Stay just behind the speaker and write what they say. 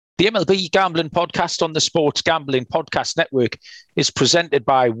The MLB Gambling Podcast on the Sports Gambling Podcast Network is presented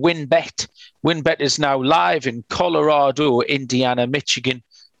by WynnBET. WynnBET is now live in Colorado, Indiana, Michigan,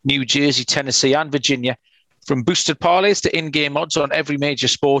 New Jersey, Tennessee, and Virginia. From boosted parlays to in-game odds on every major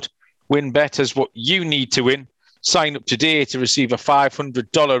sport, WynnBET has what you need to win. Sign up today to receive a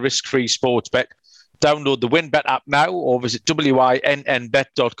 $500 risk-free sports bet. Download the WynnBET app now or visit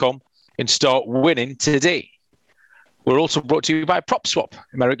wynnbet.com and start winning today. We're also brought to you by PropSwap,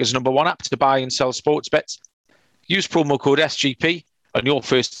 America's #1 app to buy and sell sports bets. Use promo code SGP on your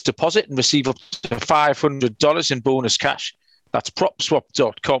first deposit and receive up to $500 in bonus cash. That's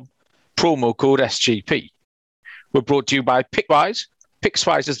PropSwap.com, promo code SGP. We're brought to you by Pickswise.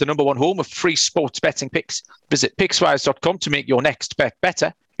 Pickswise is the #1 home of free sports betting picks. Visit Pickswise.com to make your next bet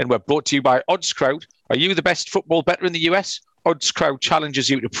better. And we're brought to you by OddsCrowd. Are you the best football bettor in the US? OddsCrowd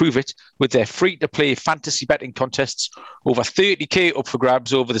challenges you to prove it with their free-to-play fantasy betting contests. Over 30k up for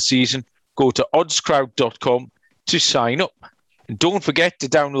grabs over the season. Go to oddscrowd.com to sign up. And don't forget to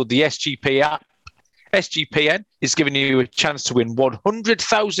download the SGP app. SGPN is giving you a chance to win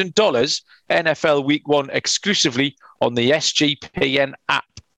 $100,000 NFL Week 1 exclusively on the SGPN app.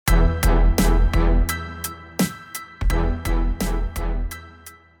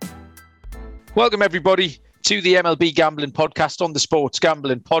 Welcome, everybody, to the MLB Gambling Podcast on the Sports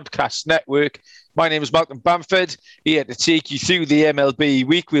Gambling Podcast Network. My name is Malcolm Bamford, here to take you through the MLB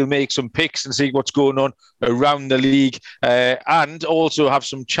week. We'll make some picks and see what's going on around the league and also have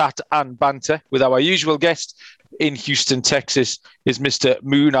some chat and banter with our usual guest in Houston, Texas, is Mr.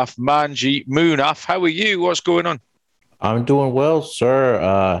 Munaf Manji. Munaf, how are you? What's going on? I'm doing well,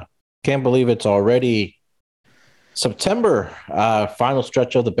 sir. Can't believe it's already September, final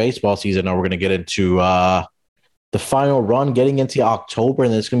stretch of the baseball season. Now we're going to get into the final run, getting into October,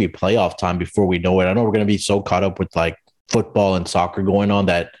 and then it's going to be playoff time before we know it. I know we're going to be so caught up with like football and soccer going on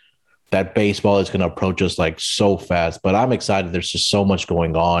that baseball is going to approach us like so fast. But I'm excited. There's just so much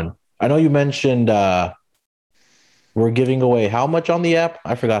going on. I know you mentioned we're giving away how much on the app?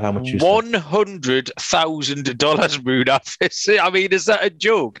 I forgot how much you said. $100,000, Munaf. I mean, is that a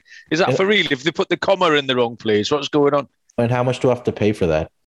joke? Is that for real? If they put the comma in the wrong place, what's going on? And how much do I have to pay for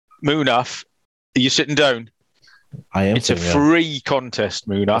that? Munaf, are you sitting down? I am. It's a free contest,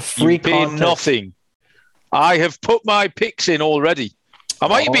 Munaf. You pay nothing. I have put my picks in already. I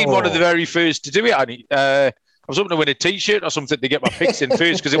might have been one of the very first to do it, Annie. I was hoping to win a T-shirt or something to get my picks in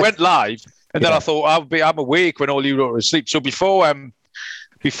first because it went live. And then I thought I'm awake when all you were asleep. So before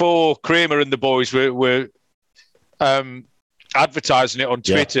Kramer and the boys were advertising it on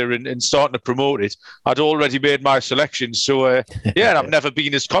Twitter and starting to promote it, I'd already made my selections. So and I've never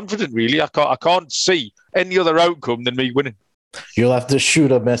been as confident. Really, I can't see any other outcome than me winning. You'll have to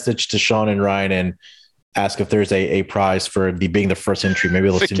shoot a message to Sean and Ryan and ask if there's a prize for being the first entry. Maybe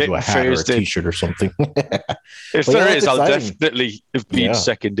they'll send you a hat or a T-shirt or something. If there is, I'll definitely have been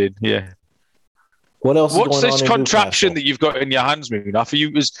second in. Yeah. What else? What's this contraption that you've got in your hands, Munaf?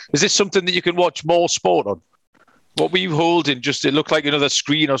 Is this something that you can watch more sport on? What were you holding? It looked like another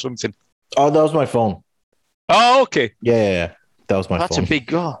screen or something. Oh, that was my phone. Oh, okay. Yeah. That was my phone. That's a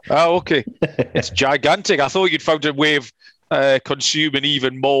big Oh, okay. It's gigantic. I thought you'd found a way of consuming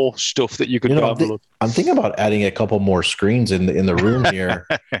even more stuff that you could download. I'm thinking about adding a couple more screens in the room here.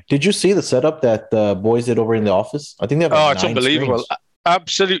 Did you see the setup that the boys did over in the office? I think they have it's unbelievable. Screens.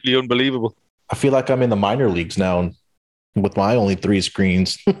 Absolutely unbelievable. I feel like I'm in the minor leagues now with my only 3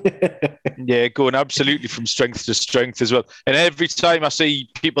 screens. Yeah, going absolutely from strength to strength as well. And every time I see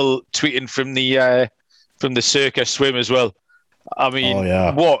people tweeting from the Circa swim as well, I mean,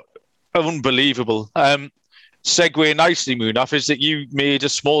 what unbelievable. Segue nicely, Munaf, is that you made a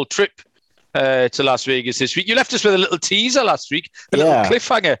small trip to Las Vegas this week. You left us with a little teaser last week, a little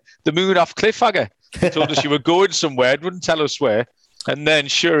cliffhanger, the Munaf cliffhanger. You told us you were going somewhere, wouldn't tell us where. And then,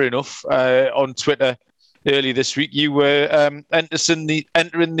 sure enough, on Twitter early this week, you were entering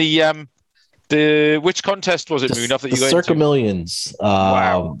the which contest was it, Munaf, that you got into? Circa Millions.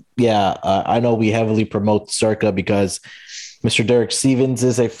 Wow. I know we heavily promote Circa because Mr. Derek Stevens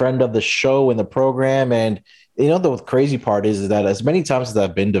is a friend of the show and the program. And, you know, the crazy part is that as many times as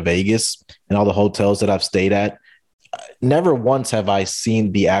I've been to Vegas and all the hotels that I've stayed at, never once have I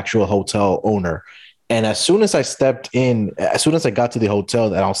seen the actual hotel owner. And as soon as I got to the hotel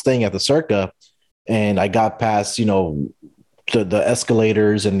and I was staying at the Circa and I got past, the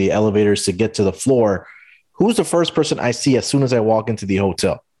escalators and the elevators to get to the floor, who's the first person I see as soon as I walk into the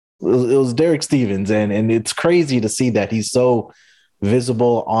hotel? It was Derek Stevens. And it's crazy to see that he's so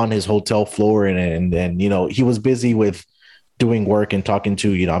visible on his hotel floor. And he was busy with doing work and talking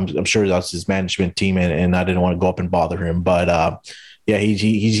to, I'm sure that's his management team. And I didn't want to go up and bother him. But yeah,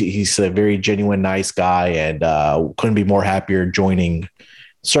 he's a very genuine, nice guy, and couldn't be more happier joining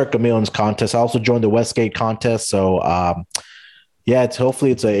Circa Millions contest. I also joined the Westgate contest, so yeah,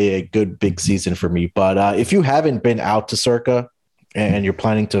 hopefully it's a good big season for me. But if you haven't been out to Circa and you're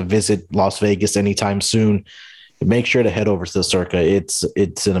planning to visit Las Vegas anytime soon, make sure to head over to Circa.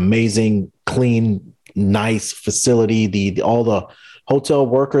 It's an amazing, clean, nice facility. All the hotel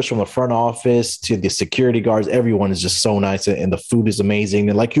workers from the front office to the security guards, everyone is just so nice, and the food is amazing.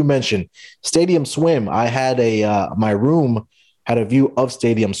 And like you mentioned, Stadium Swim. I had my room had a view of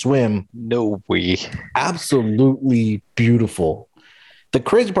Stadium Swim. No way. Absolutely beautiful. The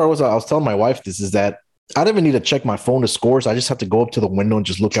crazy part was I was telling my wife this is that I don't even need to check my phone to score. So I just have to go up to the window and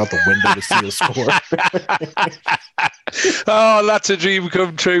just look out the window to see the score. Oh, that's a dream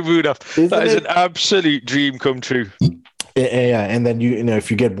come true, Munaf. That is an absolute dream come true. Yeah, and then you know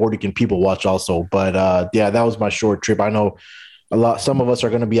if you get bored, you can people watch also. But yeah, that was my short trip. I know some of us are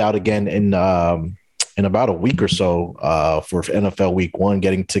going to be out again in about a week or so for NFL Week 1,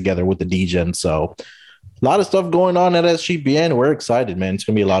 getting together with the DGen. So a lot of stuff going on at SGPN. We're excited, man. It's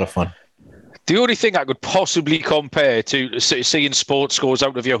going to be a lot of fun. The only thing I could possibly compare to seeing sports scores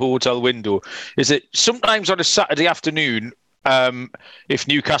out of your hotel window is that sometimes on a Saturday afternoon, if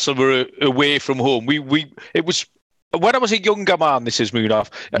Newcastle were away from home, it was when I was a younger man. This is Munaf.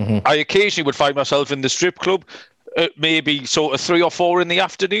 Mm-hmm. I occasionally would find myself in the strip club. Maybe sort of 3 or 4 in the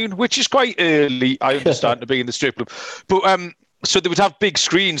afternoon, which is quite early, I understand, to be in the strip club. But so they would have big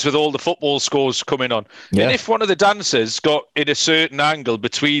screens with all the football scores coming on. Yeah. And if one of the dancers got in a certain angle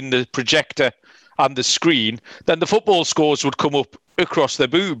between the projector and the screen, then the football scores would come up across their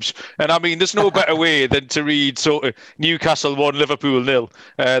boobs. And I mean, there's no better way than to read sort of Newcastle 1, Liverpool 0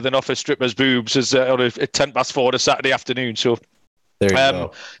 than off a stripper's boobs at 10 past 4 on a Saturday afternoon. So there you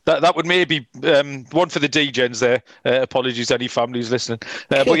go. That would maybe one for the DGens there. Apologies, any families listening.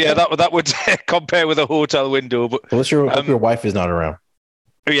 But yeah, that would compare with a hotel window. But unless your wife is not around.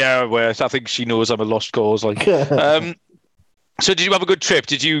 Yeah, well, I think she knows I'm a lost cause. Like, so did you have a good trip?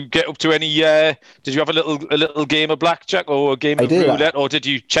 Did you get up to any? Did you have a little game of blackjack or a game of roulette, or did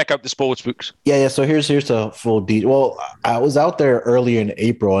you check out the sports books? Yeah. So here's a full detail. Well, I was out there earlier in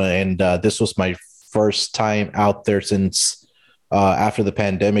April, and this was my first time out there since. After the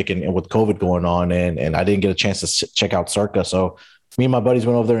pandemic and with COVID going on, and I didn't get a chance to check out Circa. So me and my buddies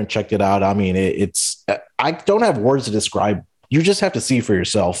went over there and checked it out. I mean, it's I don't have words to describe. You just have to see for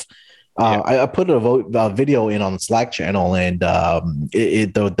yourself. I put a video in on the Slack channel, and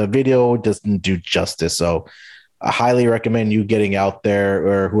the video doesn't do justice. So I highly recommend you getting out there,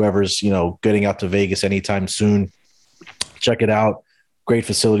 or whoever's getting out to Vegas anytime soon. Check it out. Great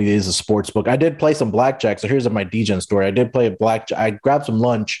facility. Is a sports book. I did play some blackjack. So here's my DGen story. I did play a blackjack. I grabbed some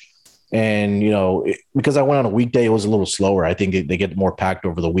lunch, and because I went on a weekday, it was a little slower. I think they get more packed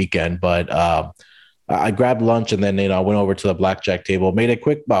over the weekend. But I grabbed lunch, and then I went over to the blackjack table. Made it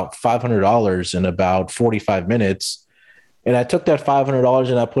quick, about $500 in about 45 minutes. And I took that $500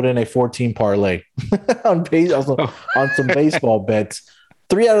 and I put in a 14 parlay on some baseball bets.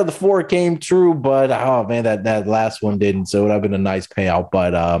 3 out of the 4 came true, but oh man, that last one didn't. So it would have been a nice payout.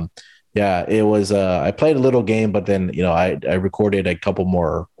 But yeah, it was. I played a little game, but then I recorded a couple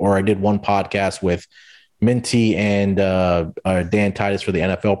more, or I did one podcast with Minty and Dan Titus for the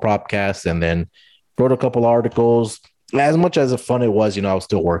NFL Propcast, and then wrote a couple articles. As much as fun it was, I was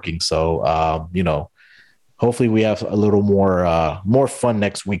still working. So hopefully we have a little more fun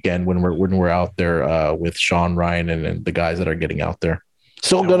next weekend when we're out there with Sean, Ryan, and the guys that are getting out there.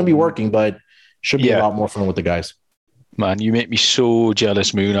 Still going to be working, but should be a lot more fun with the guys. Man, you make me so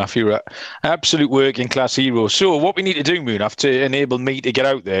jealous, Munaf. You're an absolute working class hero. So what we need to do, Munaf, to enable me to get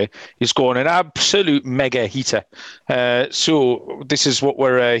out there is go on an absolute mega heater. So this is what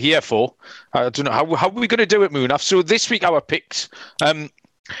we're here for. I don't know. How are we going to do it, Munaf? So this week, our picks.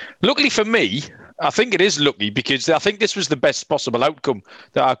 Luckily for me, I think it is lucky because I think this was the best possible outcome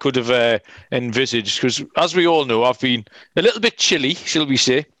that I could have envisaged. Because as we all know, I've been a little bit chilly, shall we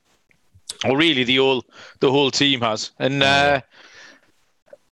say. Or really, the whole team has. And I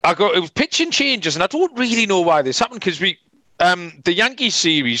got pitching changes, and I don't really know why this happened because the Yankees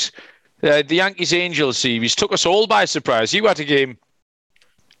series, the Yankees-Angels series, took us all by surprise. You had a game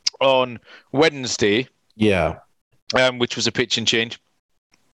on Wednesday. Yeah. Which was a pitching change.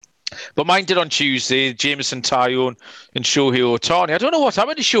 But mine did on Tuesday, Jameson Taillon and Shohei Ohtani. I don't know what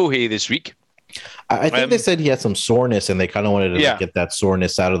happened to Shohei this week. I think they said he had some soreness, and they kind of wanted to get that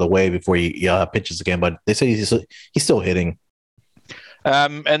soreness out of the way before he pitches again. But they said he's still hitting.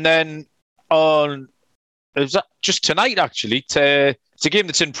 And then on it was just tonight, actually, it's a game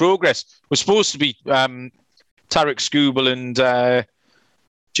that's in progress. It was supposed to be Tarek Skubal and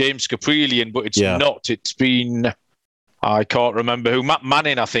James Caprillion, but it's not. It's been, I can't remember who. Matt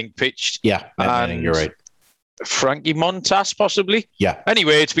Manning, I think, pitched. Yeah, Matt Manning, you're right. Frankie Montas, possibly. Yeah.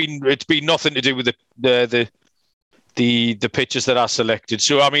 Anyway, it's been nothing to do with the pitches that are selected.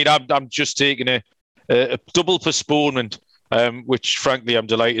 So I mean, I'm just taking a double postponement, which frankly I'm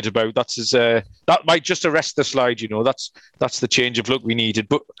delighted about. That might just arrest the slide. That's the change of look we needed.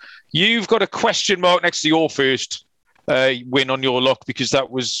 But you've got a question mark next to your first win on your luck, because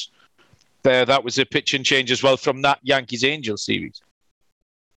that was a pitching change as well from that Yankees-Angels series.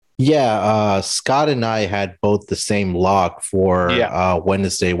 Yeah, Scott and I had both the same lock for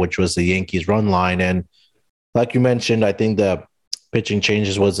Wednesday, which was the Yankees run line. And like you mentioned, I think the pitching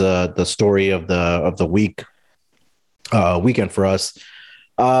changes was the story of the weekend for us.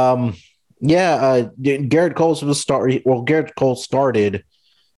 Garrett Cole Garrett Cole started,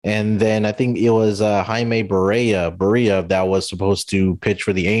 and then I think it was Jaime Barria that was supposed to pitch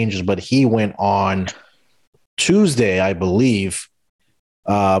for the Angels, but he went on Tuesday, I believe,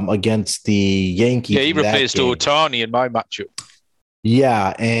 against the Yankees. Yeah, he replaced Ohtani in my matchup.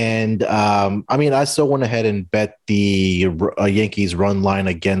 Yeah, and I mean, I still went ahead and bet the Yankees run line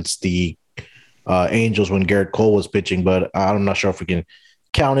against the Angels when Garrett Cole was pitching, but I'm not sure if we can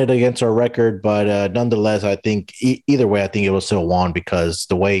count it against our record. But nonetheless, I think either way, I think it was still won, because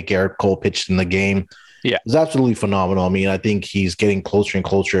the way Garrett Cole pitched in the game is absolutely phenomenal. I mean, I think he's getting closer and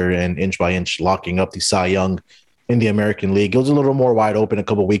closer and inch by inch locking up the Cy Young in the American League. It was a little more wide open a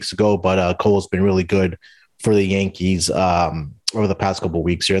couple of weeks ago, but Cole's been really good for the Yankees over the past couple of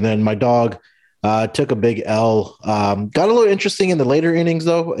weeks here. And then my dog took a big L. Got a little interesting in the later innings,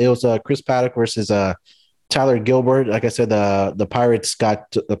 though. It was Chris Paddock versus Tyler Gilbert. Like I said, the Padres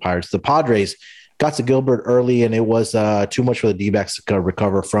got to Gilbert early, and it was too much for the D-backs to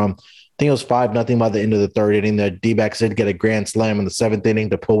recover from. I think it was 5-0 by the end of the third inning. The D-backs did get a grand slam in the seventh inning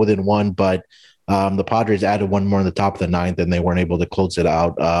to pull within one, but the Padres added one more in the top of the ninth, and they weren't able to close it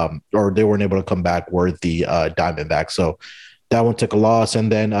out, or they weren't able to come back worth the Diamondbacks. So that one took a loss.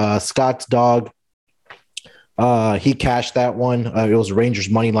 And then Scott's dog, he cashed that one. It was Rangers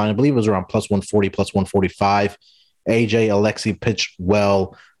money line. I believe it was around plus 140, plus 145. AJ Alexi pitched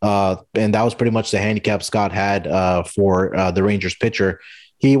well, and that was pretty much the handicap Scott had for the Rangers pitcher.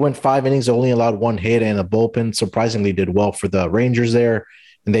 He went 5 innings, only allowed one hit, and the bullpen surprisingly did well for the Rangers there,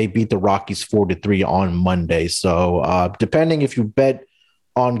 and they beat the Rockies 4-3 on Monday. So depending if you bet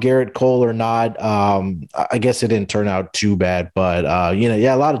on Garrett Cole or not, I guess it didn't turn out too bad, but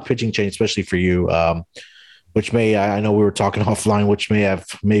a lot of pitching change, especially for you, which I know we were talking offline, which may have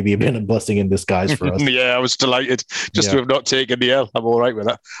maybe been a blessing in disguise for us. Yeah, I was delighted to have not taken the L. I'm all right with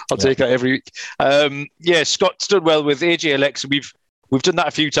that. I'll take that every week. Scott stood well with AJ Alexa. We've done that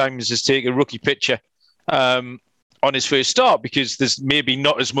a few times, is take a rookie pitcher on his first start, because there's maybe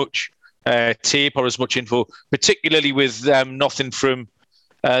not as much tape or as much info, particularly with nothing from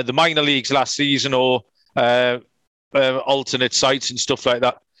the minor leagues last season or alternate sites and stuff like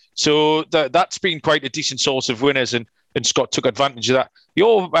that. So that's been quite a decent source of winners, and Scott took advantage of that.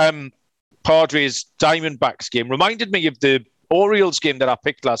 Your Padres Diamondbacks game reminded me of the Orioles game that I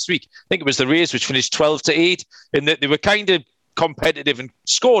picked last week. I think it was the Rays, which finished 12-8, and that they were kind of competitive and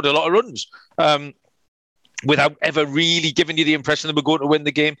scored a lot of runs without ever really giving you the impression they were going to win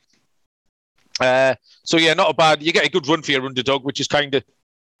the game. Not a bad. You get a good run for your underdog, which is kind of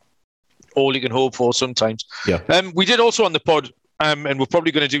all you can hope for sometimes. Yeah. We did also on the pod, and we're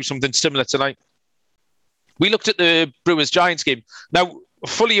probably going to do something similar tonight. We looked at the Brewers-Giants game. Now,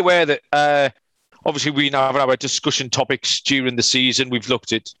 fully aware that obviously we now have our discussion topics during the season. We've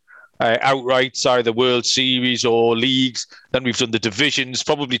looked at outrights, either World Series or leagues. Then we've done the divisions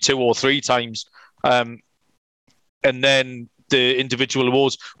probably 2 or 3 times. And then the individual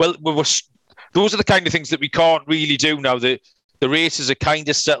awards. Well, those are the kind of things that we can't really do now. The races are kind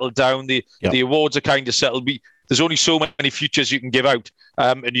of settled down. The awards are kind of settled. There's only so many futures you can give out,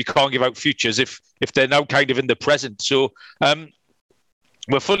 and you can't give out futures if they're now kind of in the present. So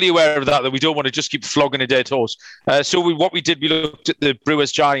we're fully aware of that we don't want to just keep flogging a dead horse. What we did, we looked at the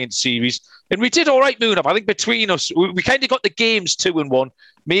Brewers-Giants series, and we did all right, Moon. I think between us, we kind of got the games 2-1.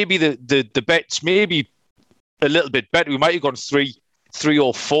 Maybe the bets, maybe a little bit better. We might have gone 3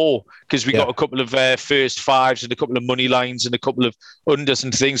 or 4, because we got a couple of first fives and a couple of money lines and a couple of unders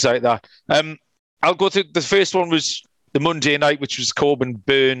and things like that. I'll go through. The first one was the Monday night, which was Corbin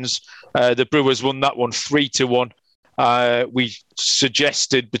Burns. The Brewers won that one 3-1. We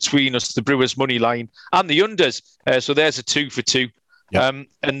suggested between us the Brewers money line and the unders. So there's a 2 for 2. Yep.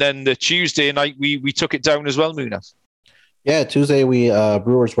 And then the Tuesday night, we took it down as well, Munaf. Yeah, Tuesday we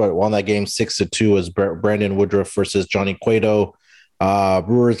Brewers won that game 6-2 as Brandon Woodruff versus Johnny Cueto.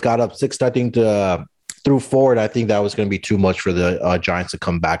 Brewers got up 6-0 to through forward. I think that was going to be too much for the Giants to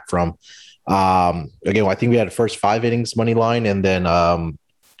come back from. Again, I think we had the first 5 innings money line, and then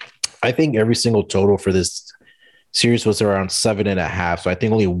I think every single total for this series was around 7.5. So I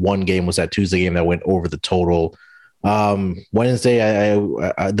think only one game was that Tuesday game that went over the total. Wednesday,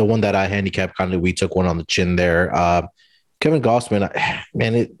 I the one that I handicapped, kind of we took one on the chin there. Kevin Gossman,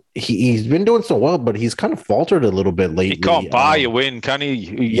 man, he's been doing so well, but he's kind of faltered a little bit lately. He can't buy a win, can he?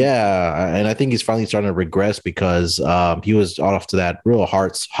 Yeah, and I think he's finally starting to regress because he was off to that real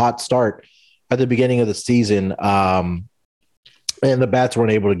hot start at the beginning of the season, and the bats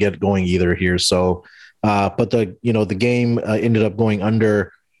weren't able to get going either here. So, but the game ended up going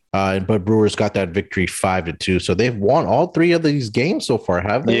under, but Brewers got that victory 5-2. So they've won all 3 of these games so far,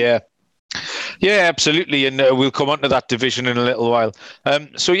 have they? Yeah, absolutely, and we'll come on to that division in a little while.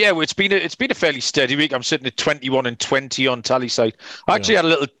 So yeah, it's been a fairly steady week. I'm sitting at 21-20 on Tallysight. I actually had a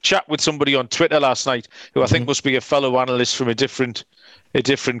little chat with somebody on Twitter last night who I think must be a fellow analyst from a different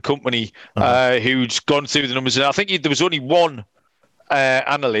company who'd gone through the numbers, and I think there was only one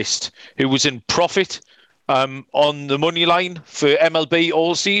analyst who was in profit on the money line for MLB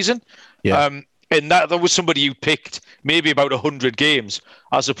all season. Yeah. And that was somebody who picked maybe about 100 games,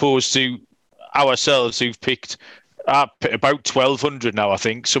 as opposed to ourselves who've picked about 1,200 now, I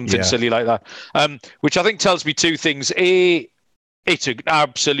think, something silly like that. Which I think tells me 2 things. A, it's an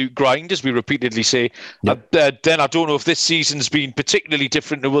absolute grind, as we repeatedly say. Yep. Then I don't know if this season's been particularly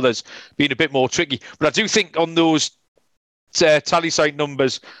different to others, been a bit more tricky. But I do think on those Tallysight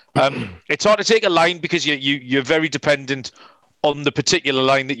numbers, it's hard to take a line because you're very dependent on the particular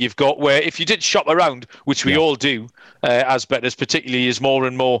line that you've got, where if you did shop around, which we all do as bettors, particularly as more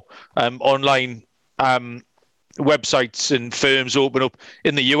and more online websites and firms open up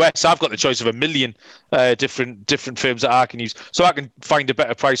in the US. I've got the choice of a million different firms that I can use, so I can find a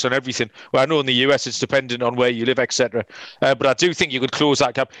better price on everything. Well, I know in the US it's dependent on where you live, etc. But I do think you could close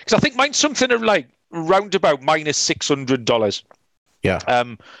that gap, because I think mine's something of like round about -$600. Yeah.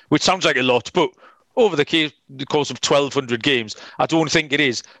 Which sounds like a lot, but over the course of 1,200 games, I don't think it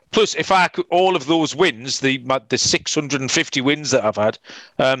is. Plus, if I could, all of those wins, the 650 wins that I've had,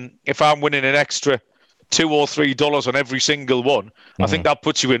 if I'm winning an extra $2 or $3 on every single one, I think that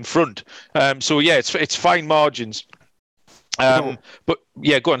puts you in front. So yeah, it's fine margins. But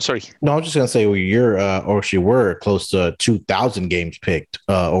yeah, go on. Sorry. No, I was just gonna say we're close to 2,000 games picked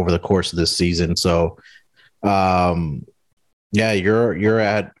over the course of this season. So, yeah, you're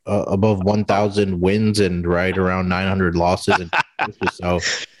at above 1,000 wins and right around 900 losses. So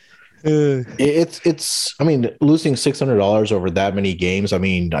it's. I mean, losing $600 over that many games. I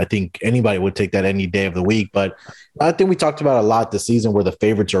mean, I think anybody would take that any day of the week. But I think we talked about a lot this season where the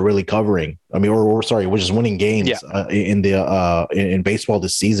favorites are really covering. I mean, we're just winning games in baseball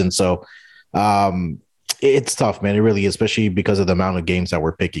this season. So it's tough, man. It really is, especially because of the amount of games that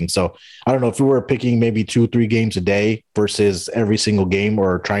we're picking. So I don't know if we were picking maybe 2-3 games a day versus every single game,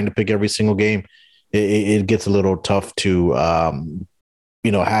 or trying to pick every single game, it gets a little tough to, have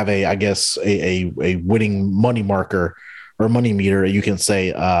a winning money marker or money meter, you can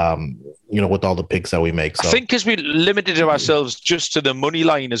say, with all the picks that we make. So I think because we limited ourselves just to the money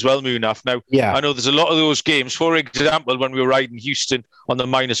line as well, Munaf. Now, I know there's a lot of those games. For example, when we were riding Houston on the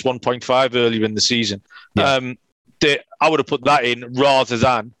 -1.5 earlier in the season, I would have put that in rather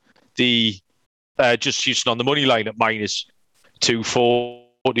than the just Houston on the money line at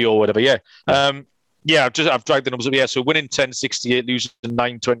 -240 or whatever. Yeah. I've dragged the numbers up. Yeah, so winning 1068, losing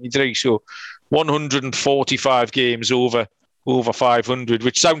 923. So 145 games over 500,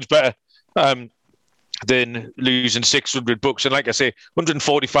 which sounds better than losing $600. And like I say,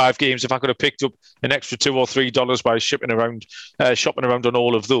 145 games. If I could have picked up an extra $2 or $3 by shopping around on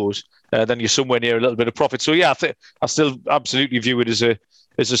all of those, then you're somewhere near a little bit of profit. So yeah, I still absolutely view it as a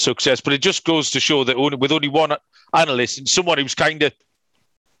success. But it just goes to show that with only one analyst and someone who's kind of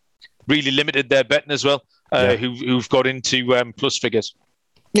really limited their betting as well, who've got into plus figures.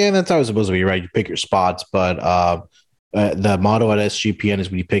 Yeah, and that's how it's supposed to be, right? You pick your spots, but the motto at SGPN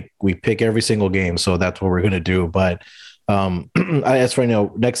is we pick every single game, so that's what we're going to do. But as for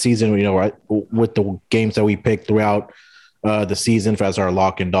next season, with the games that we pick throughout the season as our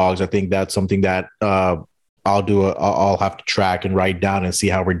lock and dogs, I think that's something that I'll have to track and write down and see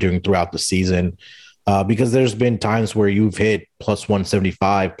how we're doing throughout the season. Because there's been times where you've hit plus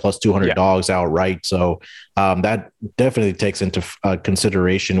 175, plus 200 dogs outright. So that definitely takes into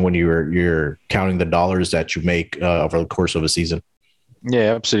consideration when you're counting the dollars that you make over the course of a season.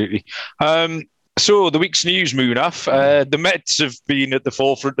 Yeah, absolutely. So the week's news, Munaf. The Mets have been at the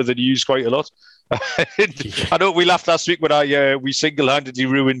forefront of the news quite a lot. I know we laughed last week when we single-handedly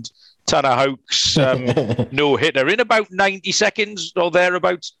ruined Tanner Houck's no-hitter in about 90 seconds or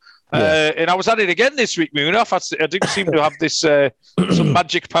thereabouts. And I was at it again this week, Munaf. I do seem to have this some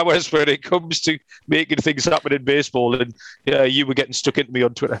magic powers when it comes to making things happen in baseball. And you were getting stuck into me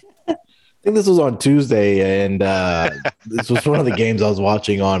on Twitter. I think this was on Tuesday, and this was one of the games I was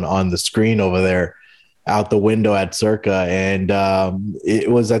watching on the screen over there out the window at Circa. And it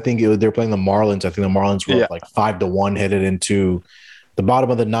was, they're playing the Marlins. I think the Marlins were up like 5-1 headed into the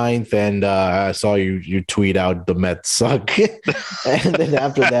bottom of the ninth, and I saw you tweet out the Mets suck. And then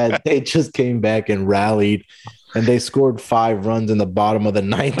after that, they just came back and rallied, and they scored 5 runs in the bottom of the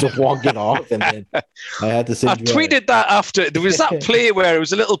ninth to walk it off. And then I had to say, I tweeted that after. There was that play where it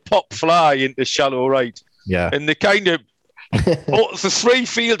was a little pop fly into shallow right. Yeah. And the kind of the 3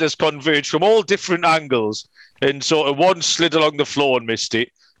 fielders converged from all different angles, and sort of one slid along the floor and missed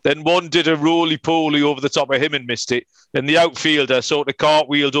it. Then one did a roly-poly over the top of him and missed it. And the outfielder sort of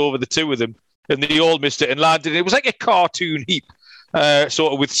cartwheeled over the 2 of them, and they all missed it and landed. It was like a cartoon heap,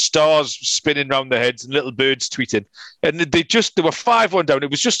 sort of with stars spinning around their heads and little birds tweeting. And they were 5-1 down.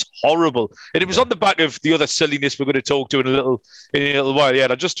 It was just horrible. And it was on the back of the other silliness we're going to talk to in a little while. Yeah,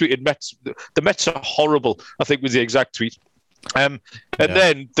 I just tweeted Mets. The Mets are horrible, I think was the exact tweet. Then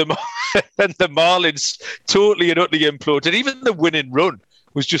the Marlins totally and utterly imploded. Even the winning run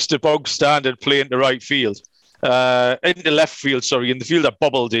was just a bog standard play into right field, into left field, sorry, in the field that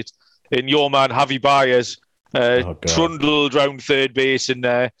bobbled it. And your man, Javi Baez, trundled round third base and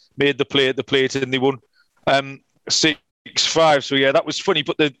made the play at the plate, and they won 6-5. So, yeah, that was funny.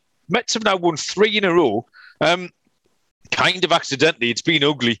 But the Mets have now won 3 in a row, kind of accidentally. It's been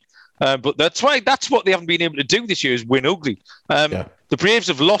ugly. But that's what they haven't been able to do this year is win ugly. The Braves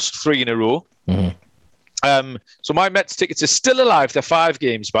have lost 3 in a row. Mm-hmm. So my Mets tickets are still alive. They're 5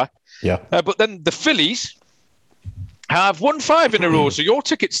 games back. Yeah. But then the Phillies have won 5 in a row. So your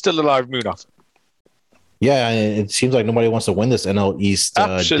ticket's still alive, Munaf. Yeah, it seems like nobody wants to win this NL East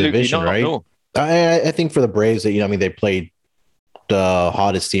division, right? No. I think for the Braves, that they played the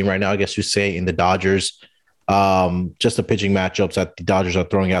hottest team right now, I guess you say, in the Dodgers. Just the pitching matchups that the Dodgers are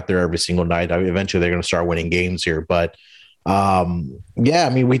throwing out there every single night. Eventually, they're going to start winning games here, but.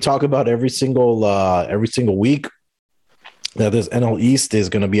 We talk about every single week that this NL East is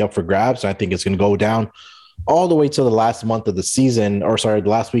going to be up for grabs. I think it's going to go down all the way to the last month of the season, the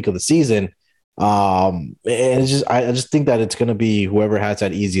last week of the season. And I just think that it's going to be whoever has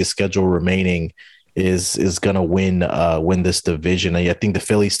that easiest schedule remaining is going to win this division. I think the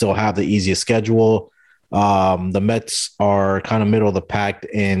Phillies still have the easiest schedule. The Mets are kind of middle of the pack,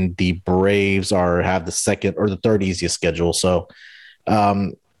 and the Braves have the second or the third easiest schedule. So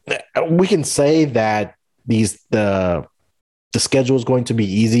we can say that the schedule is going to be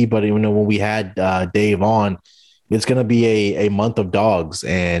easy, but when we had Dave on, it's going to be a month of dogs,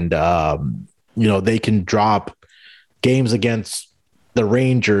 and they can drop games against the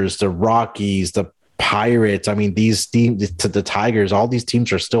Rangers, the Rockies, the Pirates. I mean, these teams, the Tigers, all these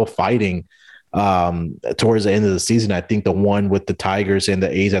teams are still fighting towards the end of the season. I think the one with the Tigers and the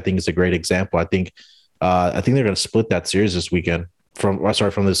A's, I think, is a great example. I think they're going to split that series this weekend from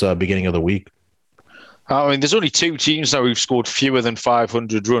this beginning of the week. There's only 2 teams now who've scored fewer than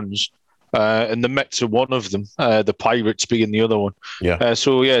 500 runs, and the Mets are one of them. The Pirates being the other one. Yeah.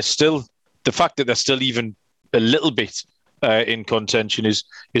 Still the fact that they're still even a little bit in contention is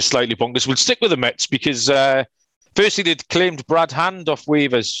slightly bonkers. We'll stick with the Mets because. Firstly, they'd claimed Brad Hand off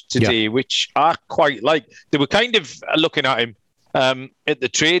waivers today, which I quite like. They were kind of looking at him at the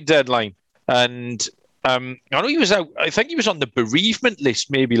trade deadline. And I know he was out. I think he was on the bereavement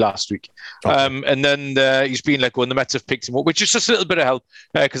list maybe last week. Okay. And then he's been let go, and the Mets have picked him up, which is just a little bit of help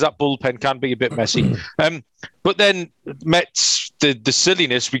because that bullpen can be a bit messy. But then Mets, the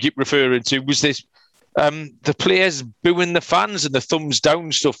silliness we keep referring to was this. The players booing the fans and the thumbs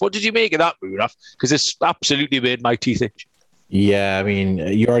down stuff. What did you make of that, Munaf? Because it's absolutely made my teeth itch. Yeah,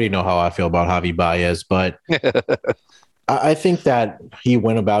 you already know how I feel about Javi Baez, but I think that he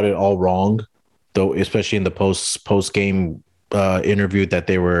went about it all wrong, though, especially in the post game interview that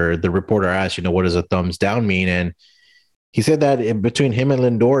the reporter asked, what does a thumbs down mean? And he said that between him and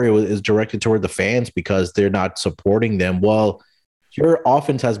Lindor, it is directed toward the fans because they're not supporting them. Well, your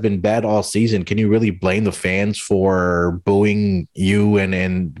offense has been bad all season. Can you really blame the fans for booing you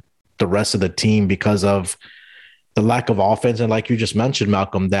and the rest of the team because of the lack of offense? And like you just mentioned,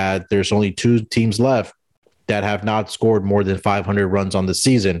 Malcolm, that there's only 2 teams left that have not scored more than 500 runs on the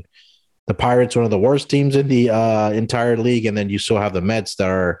season. The Pirates, one of the worst teams in the entire league, and then you still have the Mets that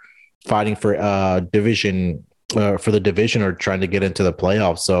are fighting for division for the division or trying to get into the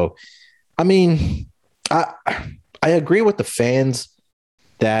playoffs. So, I mean, I agree with the fans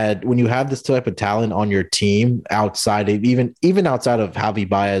that when you have this type of talent on your team, outside of even outside of Javi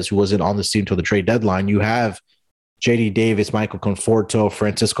Baez, who wasn't on this team until the trade deadline, you have JD Davis, Michael Conforto,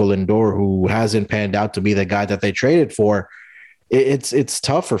 Francisco Lindor, who hasn't panned out to be the guy that they traded for. It's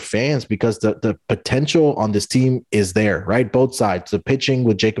tough for fans because the potential on this team is there, right? Both sides, the pitching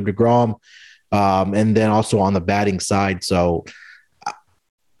with Jacob deGrom, and then also on the batting side. So,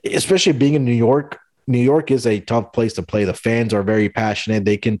 especially being in New York is a tough place to play. The fans are very passionate.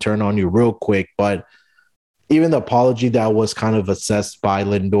 They can turn on you real quick. But even the apology that was kind of assessed by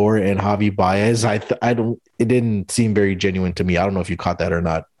Lindor and Javi Baez, it didn't seem very genuine to me. I don't know if you caught that or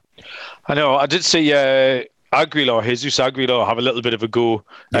not. I know. I did see Jesus Aguilar have a little bit of a go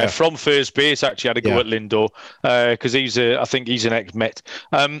from first base. Actually, had a go at Lindor because I think he's an ex-Met.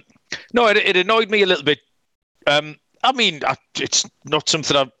 No, it annoyed me a little bit. I mean, it's not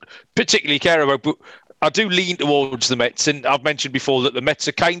something I particularly care about, but I do lean towards the Mets. And I've mentioned before that the Mets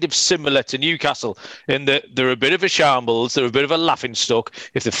are kind of similar to Newcastle in that they're a bit of a shambles. They're a bit of a laughingstock.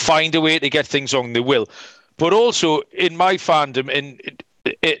 If they find a way to get things wrong, they will. But also in my fandom,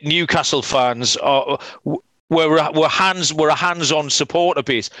 Newcastle fans we're a hands-on supporter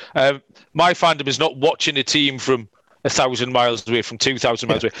base. My fandom is not watching a team from 1,000 miles away, from 2,000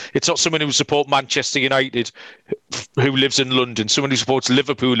 miles away. It's not someone who supports Manchester United who lives in London, someone who supports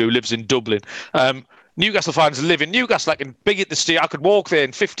Liverpool who lives in Dublin. Newcastle fans live in Newcastle. I can big at the stadium. I could walk there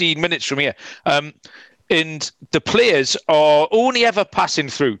in 15 minutes from here. And the players are only ever passing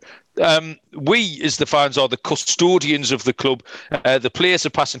through. We, as the fans, are the custodians of the club. The players are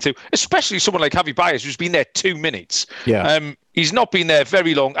passing through, especially someone like Javi Baez, who's been there 2 minutes. Yeah. He's not been there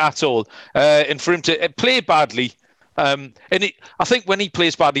very long at all. And for him to play badly, I think when he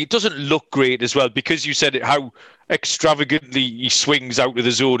plays badly, it doesn't look great as well, because you said how extravagantly he swings out of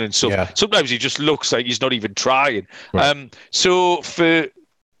the zone and stuff. Yeah. Sometimes he just looks like he's not even trying. Right. So for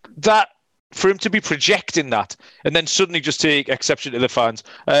him to be projecting that and then suddenly just take exception to the fans,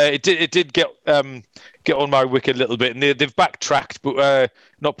 it did get on my wicket a little bit, and they've backtracked, but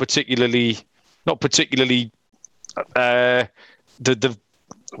not particularly. I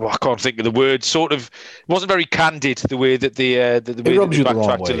can't think of the word. Sort of, it wasn't very candid the way that they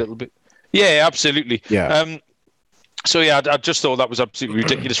backtracked a little bit. Yeah, absolutely. Yeah. So yeah, I just thought that was absolutely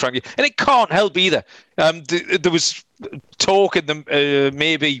ridiculous, frankly, and it can't help either. There was talk in the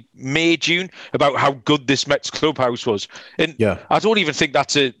maybe May, June about how good this Mets clubhouse was, and I don't even think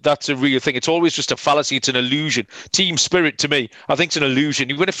that's a real thing. It's always just a fallacy. It's an illusion. Team spirit, to me, I think it's an illusion.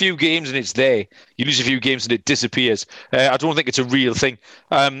 You win a few games and it's there. You lose a few games and it disappears. I don't think it's a real thing.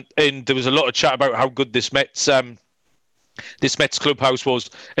 And there was a lot of chat about how good this Mets clubhouse was,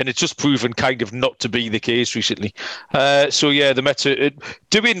 and it's just proven kind of not to be the case recently. So yeah, the Mets are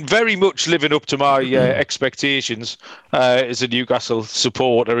doing very much living up to my expectations as a Newcastle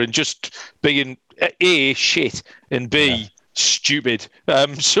supporter, and just being A, shit, and B, stupid.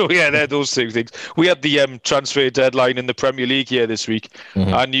 So yeah, they're those two things. We had the transfer deadline in the Premier League here this week,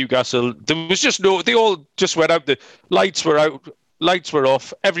 and Newcastle, there was just they all just went out. The lights were out. Lights were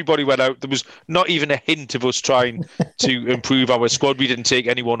off. Everybody went out. There was not even a hint of us trying to improve our squad. We didn't take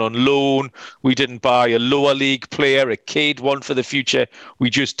anyone on loan. We didn't buy a lower league player, a kid one for the future.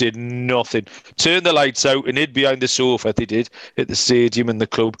 We just did nothing. Turned the lights out and hid behind the sofa. They did at the stadium and the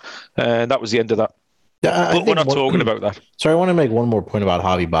club, and that was the end of that. But we're not talking about that. So I want to make one more point about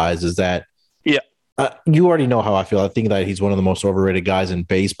Javi Baez. Is that you already know how I feel. I think that he's one of the most overrated guys in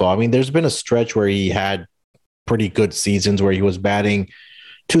baseball. I mean, there's been a stretch where he had pretty good seasons where he was batting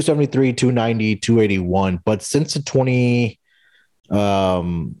 273, 290, 281. But since since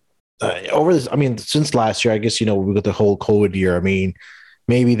last year, I guess, we got the whole COVID year. I mean,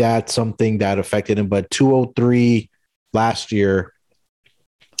 maybe that's something that affected him, but 203 last year,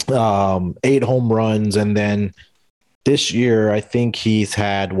 8 home runs. And then this year, I think he's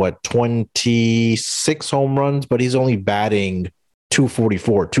had 26 home runs, but he's only batting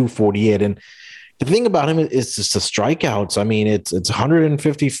 244, 248. And the thing about him is just the strikeouts. I mean, it's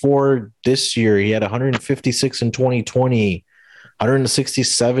 154 this year. He had 156 in 2020,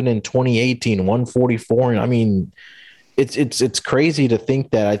 167 in 2018, 144. And I mean, it's crazy to think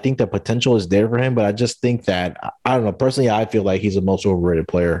that. I think the potential is there for him, but I just think that, I don't know. Personally, I feel like he's the most overrated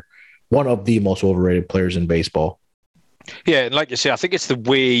player, one of the most overrated players in baseball. Yeah, and like you say, I think it's the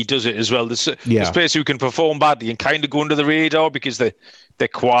way he does it as well. There's players who can perform badly and kind of go under the radar because they're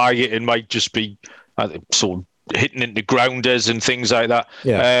quiet and might just be sort of hitting into grounders and things like that.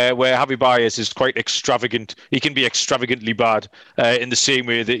 Where Javi Baez is quite extravagant. He can be extravagantly bad in the same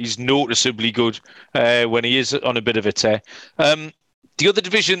way that he's noticeably good when he is on a bit of a tear. The other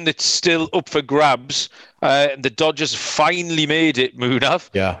division that's still up for grabs, the Dodgers finally made it, Munaf.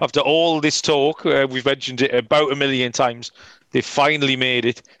 Yeah. After all this talk, we've mentioned it about a million times. They finally made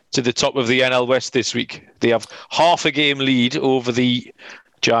it to the top of the NL West this week. They have half a game lead over the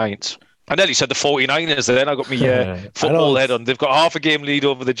Giants. I nearly said the 49ers then. I got me football head on. They've got half a game lead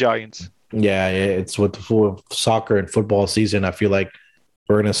over the Giants. Yeah, it's with soccer and football season. I feel like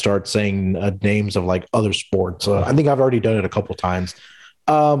we're going to start saying names of like other sports. I think I've already done it a couple times.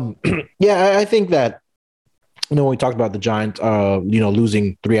 I think that, when we talked about the Giants,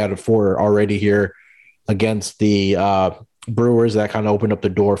 losing 3 out of 4 already here against the Brewers, that kind of opened up the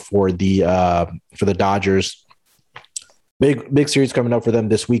door for the Dodgers. Big series coming up for them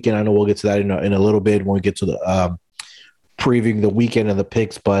this weekend. I know we'll get to that in a little bit when we get to the previewing the weekend and the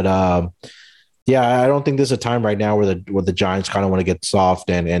picks. But I don't think there's a time right now where the Giants kind of want to get soft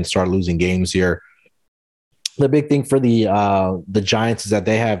and start losing games here. The big thing for the Giants is that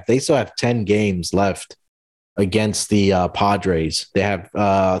they still have 10 games left against the Padres. They have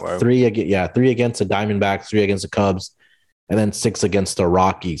 3 against the Diamondbacks, 3 against the Cubs, and then 6 against the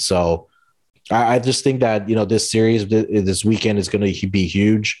Rockies. So I just think that, this series this weekend is going to be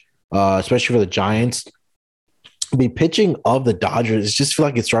huge, especially for the Giants. The pitching of the Dodgers, it just feel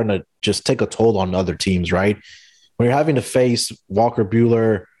like it's starting to just take a toll on other teams, right? When you're having to face Walker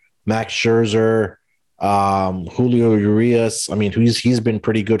Buehler, Max Scherzer, Julio Urias, I mean, he's been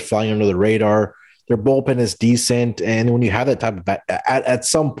pretty good flying under the radar. Their bullpen is decent, and when you have that type of at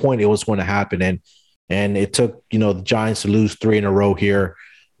some point it was going to happen, and it took the Giants to lose 3 in a row here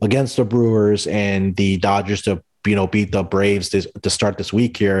against the Brewers and the Dodgers to beat the Braves to start this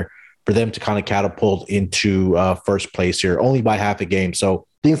week here for them to kind of catapult into first place here, only by half a game. So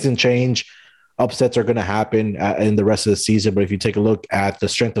things can change. Upsets are going to happen in the rest of the season. But if you take a look at the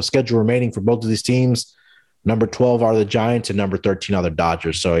strength of schedule remaining for both of these teams, number 12 are the Giants and number 13 are the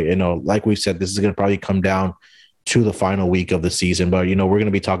Dodgers. So, like we said, this is going to probably come down to the final week of the season. But, we're going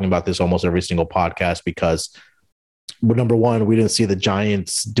to be talking about this almost every single podcast because, number one, we didn't see the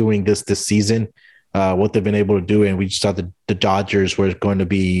Giants doing this season, what they've been able to do. And we just thought the Dodgers were going to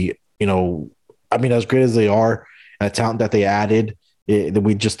be, as great as they are, and the talent that they added,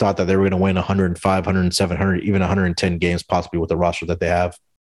 we just thought that they were going to win 105, 107, 100, even 110 games possibly with the roster that they have.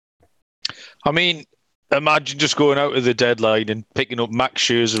 I mean, imagine just going out of the deadline and picking up Max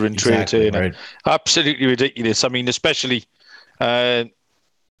Scherzer and Trey Turner. Right. Absolutely ridiculous. I mean, especially the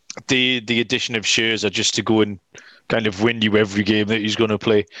addition of Scherzer just to go and kind of win you every game that he's going to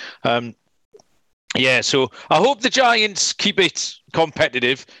play. So I hope the Giants keep it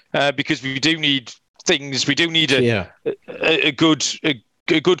competitive because we do need things. We do need a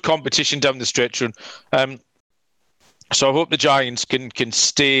good competition down the stretch run. So I hope the Giants can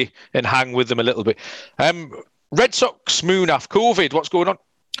stay and hang with them a little bit. Red Sox, Munaf, COVID, what's going on?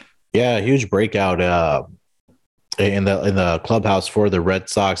 Yeah, huge breakout in the clubhouse for the Red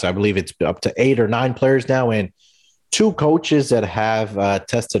Sox. I believe it's up to 8 or 9 players now, and 2 coaches that have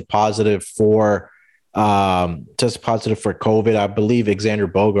tested positive for COVID. I believe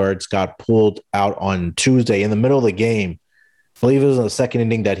Xander Bogaerts got pulled out on Tuesday in the middle of the game. I believe it was in the second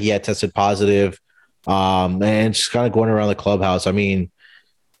inning that he had tested positive. And just kind of going around the clubhouse. I mean,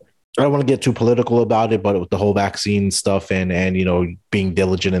 I don't want to get too political about it, but with the whole vaccine stuff and being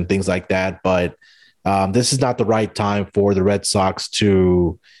diligent and things like that. But this is not the right time for the Red Sox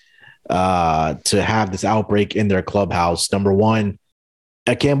to have this outbreak in their clubhouse. Number one,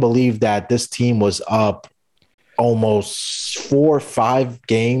 I can't believe that this team was up almost 4 or 5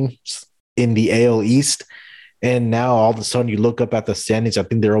 games in the AL East. And now all of a sudden you look up at the standings. I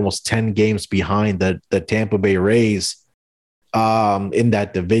think they're almost 10 games behind the Tampa Bay Rays in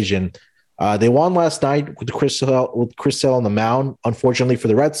that division. They won last night with Chris Sale on the mound. Unfortunately for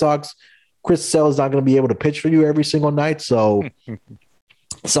the Red Sox, Chris Sale is not going to be able to pitch for you every single night. So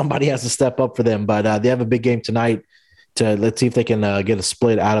somebody has to step up for them. But they have a big game tonight. Let's see if they can get a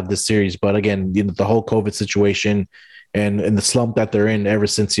split out of this series. But again, the whole COVID situation and the slump that they're in ever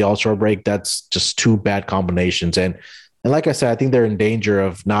since the All-Star break, that's just 2 bad combinations. And like I said, I think they're in danger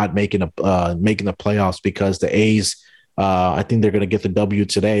of not making the playoffs because the A's, I think they're going to get the W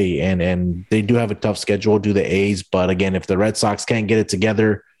today, and they do have a tough schedule, do the A's. But again, if the Red Sox can't get it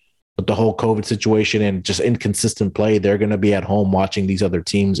together with the whole COVID situation and just inconsistent play, they're going to be at home watching these other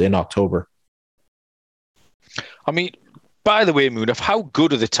teams in October. I mean, by the way, Munaf, how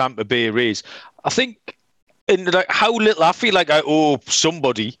good are the Tampa Bay Rays? I think And like how little I feel like I owe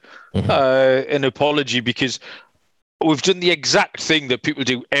somebody an apology, because we've done the exact thing that people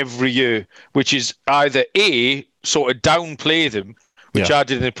do every year, which is either A, sort of downplay them, which I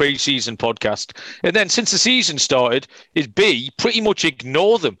did in the pre-season podcast, and then since the season started, is B, pretty much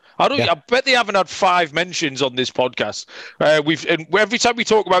ignore them. I bet they haven't had 5 mentions on this podcast. And every time we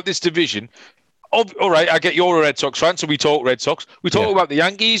talk about this division. All right, I get you're a Red Sox fan, so we talk Red Sox. We talk about the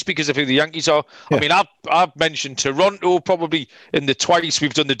Yankees because of who the Yankees are. I mean, I've mentioned Toronto probably in the twice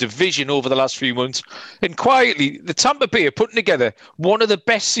we've done the division over the last few months. And quietly, the Tampa Bay are putting together one of the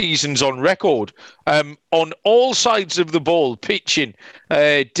best seasons on record, on all sides of the ball: pitching,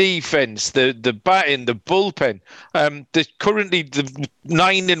 defense, the batting, the bullpen. Currently the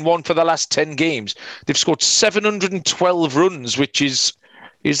 9-1 for the last 10 games. They've scored 712 runs, which is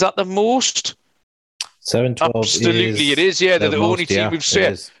that the most? 712. Absolutely, it is. Yeah, they're the only team we've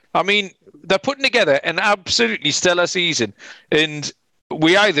seen. I mean, they're putting together an absolutely stellar season, and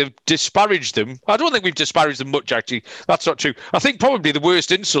we either disparage them. I don't think we've disparaged them much, actually. That's not true. I think probably the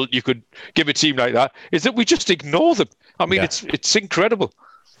worst insult you could give a team like that is that we just ignore them. I mean, it's incredible.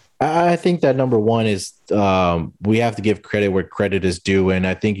 I think that number one is we have to give credit where credit is due, and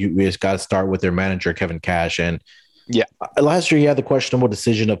I think we just got to start with their manager, Kevin Cash, and. Yeah, last year he had the questionable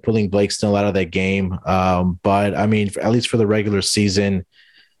decision of pulling Blake Snell out of that game. But I mean, at least for the regular season,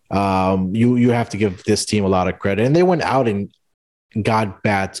 you have to give this team a lot of credit. And they went out and got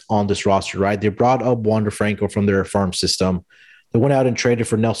bats on this roster, right? They brought up Wander Franco from their farm system. They went out and traded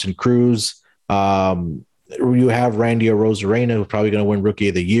for Nelson Cruz. You have Randy Arozarena, who's probably going to win Rookie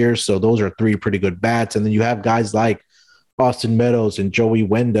of the Year. So those are 3 pretty good bats. And then you have guys like Austin Meadows and Joey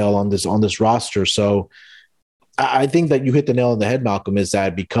Wendell on this roster. So I think that you hit the nail on the head, Malcolm, is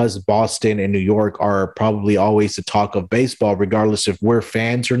that because Boston and New York are probably always the talk of baseball, regardless if we're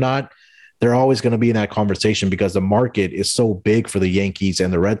fans or not, they're always going to be in that conversation because the market is so big for the Yankees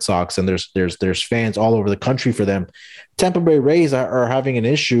and the Red Sox, and there's fans all over the country for them. Tampa Bay Rays are having an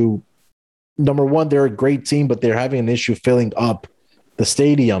issue. Number one, they're a great team, but they're having an issue filling up the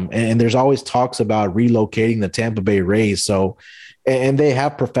stadium, and there's always talks about relocating the Tampa Bay Rays. So, and they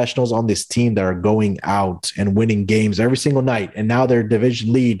have professionals on this team that are going out and winning games every single night. And now their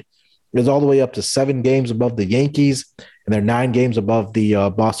division lead is all the way up to 7 games above the Yankees, and they're 9 games above the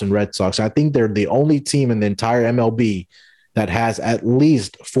Boston Red Sox. I think they're the only team in the entire MLB that has at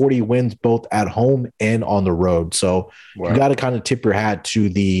least 40 wins both at home and on the road. So you got to kind of tip your hat to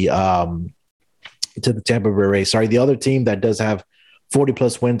the Tampa Bay Rays. Sorry, the other team that does have 40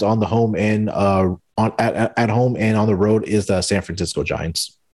 plus wins on the home and at home and on the road is the San Francisco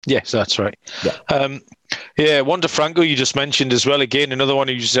Giants. Yes, that's right. Wander Franco you just mentioned as well. Again, another one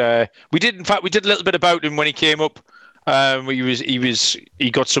who's we did a little bit about him when he came up. He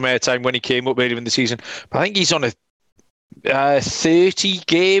got some airtime when he came up earlier in the season. But I think he's on a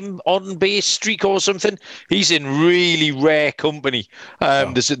 30-game on-base streak or something. He's in really rare company.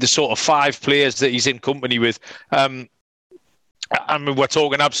 There's the sort of 5 players that he's in company with. I mean, we're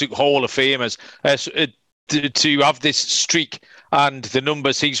talking absolute Hall of Famers. To have this streak and the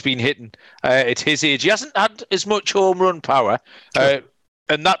numbers he's been hitting at his age, he hasn't had as much home run power,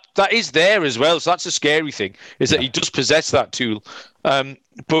 and that is there as well. So that's a scary thing, is that he does possess that tool.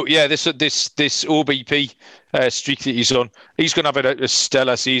 But yeah, this OBP streak that he's on, he's going to have a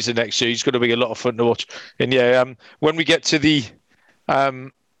stellar season next year. He's going to be a lot of fun to watch. And when we get to the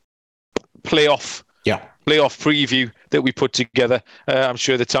playoff preview that we put together, I'm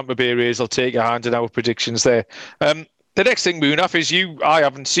sure the Tampa Bay Rays will take a hand in our predictions there. The next thing, Munaf, is I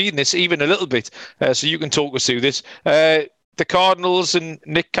haven't seen this even a little bit, so you can talk us through this. The Cardinals and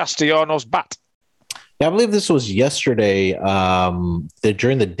Nick Castellanos bat. Yeah, I believe this was yesterday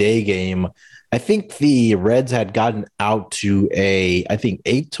during the day game. I think the Reds had gotten out to a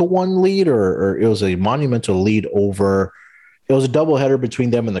 8-1 lead, or it was a monumental lead over. It was a doubleheader between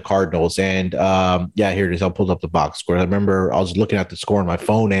them and the Cardinals. And here it is. I'll pull up the box score. I remember I was looking at the score on my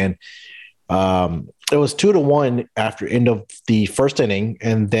phone, and it was 2-1 after end of the first inning.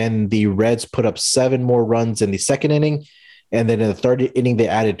 And then the Reds put up 7 more runs in the second inning. And then in the third inning, they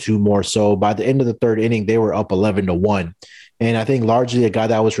added 2 more. So by the end of the third inning, they were up 11-1. And I think largely the guy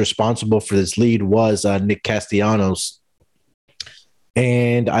that was responsible for this lead was Nick Castellanos.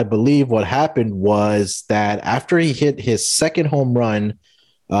 And I believe what happened was that after he hit his second home run,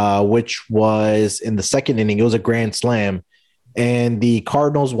 which was in the second inning, it was a grand slam, and the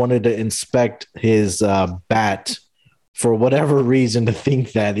Cardinals wanted to inspect his bat for whatever reason, to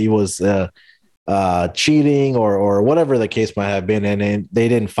think that he was cheating or whatever the case might have been, and they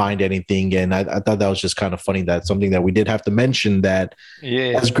didn't find anything. And I thought that was just kind of funny. That's something that we did have to mention, that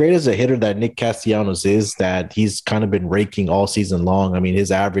as great as a hitter that Nick Castellanos is, that he's kind of been raking all season long. I mean,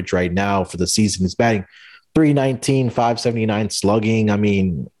 his average right now for the season is batting .319, .579 slugging. I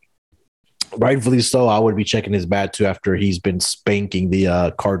mean, rightfully so. I would be checking his bat too after he's been spanking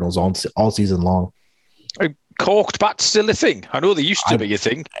the Cardinals all season long. Corked bat's still a thing. I know they used to be a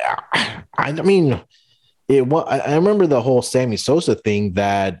thing. I mean, I remember the whole Sammy Sosa thing,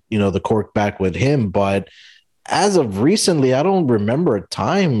 that, the cork bat with him, but as of recently, I don't remember a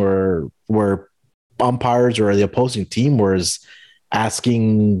time where umpires or the opposing team was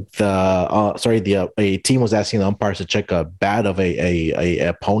asking a team was asking the umpires to check a bat of a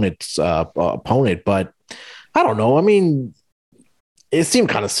opponent's opponent. But I don't know. I mean, it seemed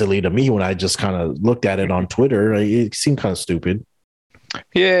kind of silly to me when I just kind of looked at it on Twitter. It seemed kind of stupid.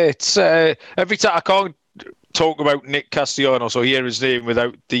 Yeah, it's every time I can't talk about Nick Castellanos or hear his name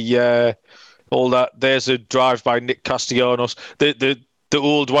without the all that. There's a drive by Nick Castellanos. The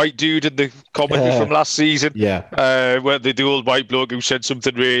old white dude in the comedy from last season. Yeah. Where the old white bloke who said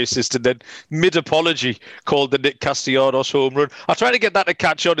something racist and then mid-apology called the Nick Castellanos home run. I try to get that to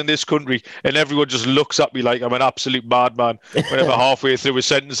catch on in this country, and everyone just looks at me like I'm an absolute madman. Whenever halfway through a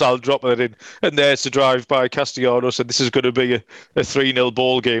sentence, I'll drop it in. And there's the drive by Castellanos, and this is going to be a 3-0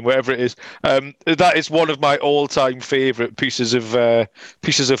 ball game, whatever it is. That is one of my all-time favourite pieces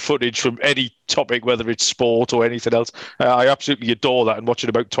of footage from any topic, whether it's sport or anything else. I absolutely adore that and watch it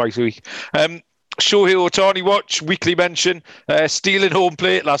about twice a week. Shohei Ohtani watch, weekly mention, stealing home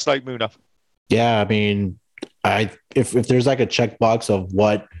plate last night, Munaf. Yeah, I mean, if there's like a checkbox of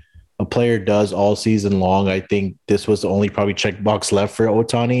what a player does all season long, I think this was the only probably checkbox left for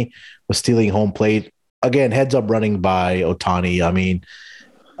Ohtani, was stealing home plate. Again, heads up running by Ohtani. I mean,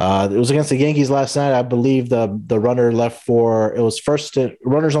 it was against the Yankees last night. I believe the runner left for, it was first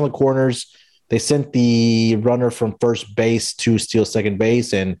runners on the corners. They sent the runner from first base to steal second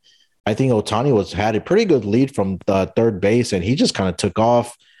base, and I think Ohtani had a pretty good lead from third base, and he just kind of took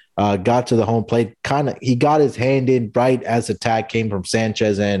off, got to the home plate. He got his hand in right as the tag came from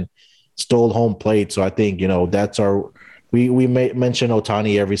Sanchez and stole home plate. So I think, that's we may mention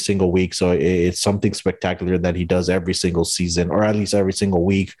Ohtani every single week. So it's something spectacular that he does every single season, or at least every single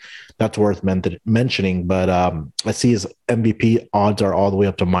week. That's worth mentioning. But I see his MVP odds are all the way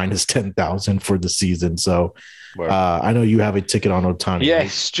up to minus 10,000 for the season. So I know you have a ticket on Ohtani. Yes,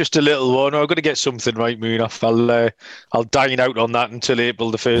 right? Just a little one. I'm going to get something right, Munaf. I'll dine out on that until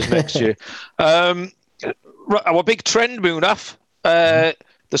April the 1st next year. Our big trend, Munaf, the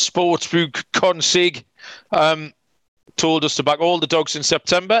Sportsbook Consig, told us to back all the dogs in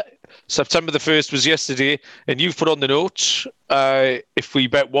September. September the 1st was yesterday, and you've put on the notes if we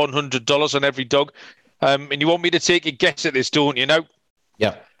bet $100 on every dog. And you want me to take a guess at this, don't you? Now,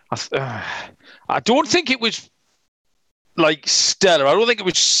 yeah. I don't think it was like stellar. I don't think it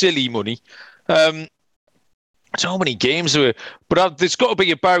was silly money. So many games there were, but there's got to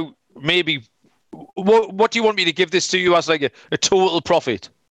be about maybe. What do you want me to give this to you as like a total profit?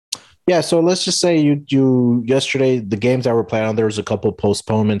 Yeah, so let's just say you yesterday, the games that were playing on, there was a couple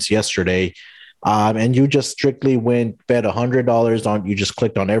postponements yesterday, and you just strictly bet $100 on. You just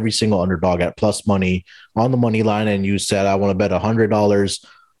clicked on every single underdog at plus money on the money line, and you said, "I want to bet $100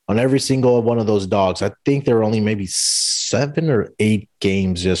 on every single one of those dogs." I think there were only maybe 7 or 8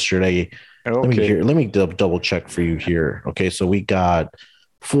 games yesterday. Okay. Let me double check for you here. Okay, so we got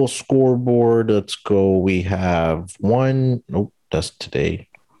full scoreboard. Let's go. We have one. Nope, that's today.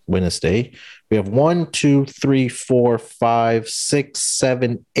 Wednesday. We have 1, 2, 3, 4, 5, 6,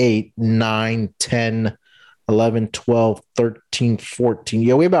 7, 8, 9, 10, 11, 12, 13, 14.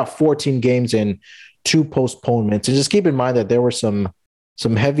 Yeah, we have about 14 games and 2 postponements. And just keep in mind that there were some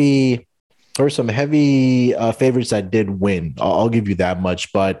heavy favorites that did win. I'll give you that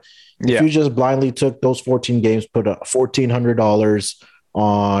much. But if you just blindly took those 14 games, put $1,400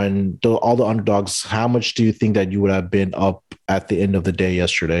 on all the underdogs, how much do you think that you would have been up at the end of the day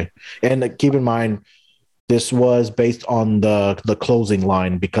yesterday? And keep in mind, this was based on the closing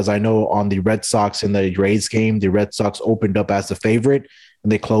line, because I know on the Red Sox and the Rays game, the Red Sox opened up as the favorite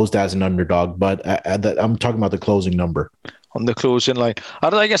and they closed as an underdog. But I'm talking about the closing number. On the closing line.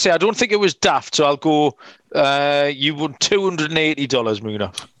 Like I say, I don't think it was daft, so I'll go, you won $280,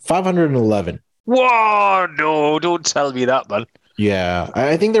 Muna. 511. Whoa, no, don't tell me that, man. Yeah,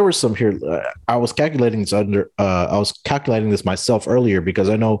 I think there was some here. I was calculating this myself earlier, because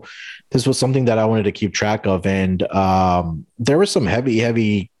I know this was something that I wanted to keep track of, and there were some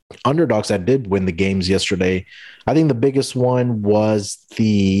heavy underdogs that did win the games yesterday. I think the biggest one was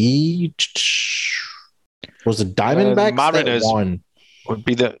the Diamondbacks Mariners that won. would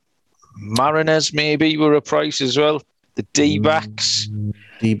be the Mariners, maybe were a price as well. The D-backs.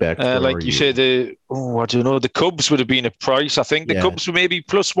 D-backs, like you said, I don't know. The Cubs would have been a price. I think the Cubs were maybe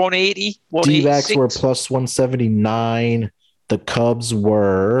plus 180. D-backs were plus 179. The Cubs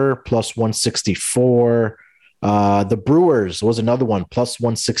were plus 164. The Brewers was another one, plus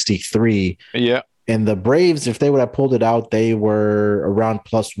 163. Yeah. And the Braves, if they would have pulled it out, they were around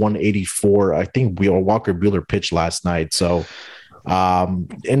plus 184. I think Walker Buehler pitched last night. So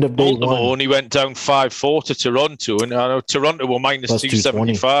end of day Baltimore one, only went down 5-4 to Toronto, and I know Toronto were minus plus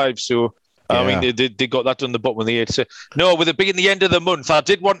 275. So I mean, they got that done the bottom of the 8th. So, no, with it being the end of the month, I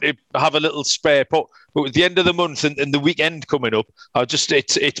did want to have a little spare pot, but with the end of the month and the weekend coming up,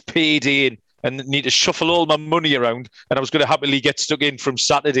 it's payday and need to shuffle all my money around, and I was going to happily get stuck in from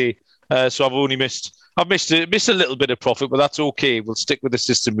Saturday. So I've missed a little bit of profit, but that's okay. We'll stick with the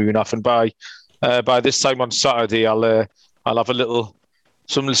system moving off, and by this time on Saturday, I'll have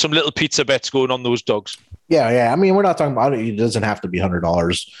some little pizza bets going on those dogs. Yeah. I mean, we're not talking about it. It doesn't have to be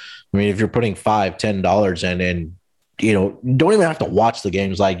 $100. I mean, if you're putting $5, $10 in, and don't even have to watch the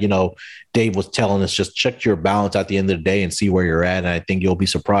games. Like Dave was telling us, just check your balance at the end of the day and see where you're at. And I think you'll be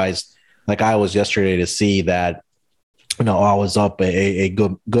surprised, like I was yesterday, to see that I was up a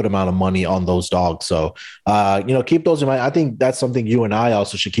good amount of money on those dogs. So keep those in mind. I think that's something you and I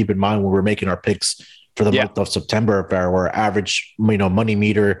also should keep in mind when we're making our picks for the month of September, if our average money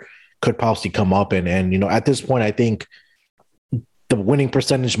meter could possibly come up. And at this point, I think the winning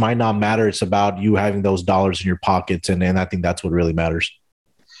percentage might not matter. It's about you having those dollars in your pockets. And I think that's what really matters.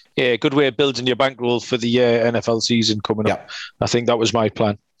 Yeah, good way of building your bankroll for the NFL season coming up. I think that was my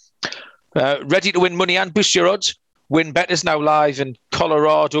plan. Ready to win money and boost your odds? WynnBET is now live in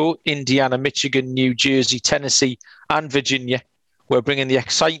Colorado, Indiana, Michigan, New Jersey, Tennessee, and Virginia. We're bringing the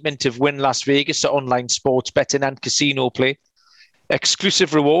excitement of Wynn Las Vegas to online sports betting and casino play.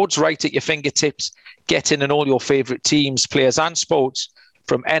 Exclusive rewards right at your fingertips. Get in on all your favorite teams, players, and sports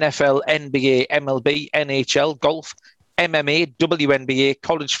from NFL, NBA, MLB, NHL, golf, MMA, WNBA,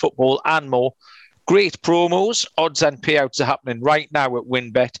 college football, and more. Great promos, odds, and payouts are happening right now at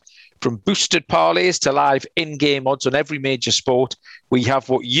WynnBET. From boosted parlays to live in-game odds on every major sport, we have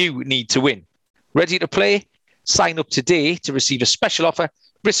what you need to win. Ready to play? Sign up today to receive a special offer.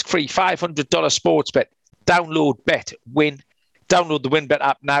 Risk-free $500 sports bet. Download Bet Win. Download the WynnBET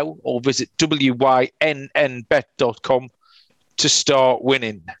app now or visit wynnbet.com to start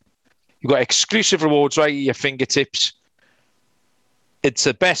winning. You've got exclusive rewards right at your fingertips. It's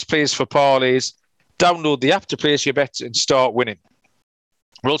the best place for parlays. Download the app to place your bets and start winning.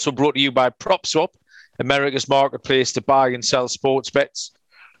 We're also brought to you by PropSwap, America's marketplace to buy and sell sports bets.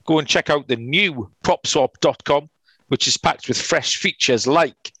 Go and check out the new PropSwap.com, which is packed with fresh features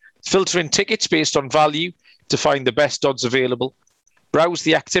like filtering tickets based on value to find the best odds available, browse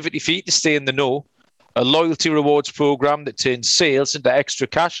the activity feed to stay in the know, a loyalty rewards program that turns sales into extra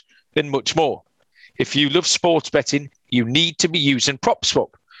cash, and much more. If you love sports betting, you need to be using PropSwap.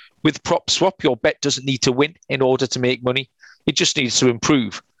 With PropSwap, your bet doesn't need to win in order to make money. It just needs to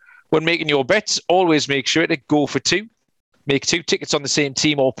improve. When making your bets, always make sure to go for two. Make 2 tickets on the same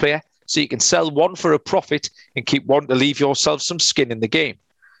team or player so you can sell one for a profit and keep one to leave yourself some skin in the game.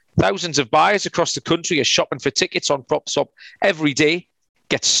 Thousands of buyers across the country are shopping for tickets on PropSwap every day.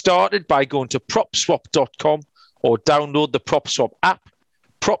 Get started by going to PropSwap.com or download the PropSwap app.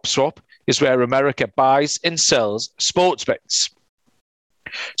 PropSwap is where America buys and sells sports bets.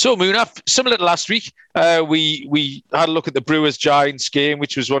 So, Munaf, similar to last week, we had a look at the Brewers-Giants game,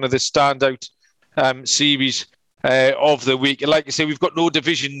 which was one of the standout series of the week. And like I say, we've got no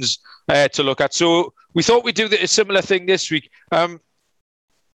divisions to look at. So we thought we'd do a similar thing this week.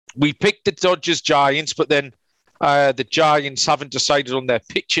 We picked the Dodgers-Giants, but then the Giants haven't decided on their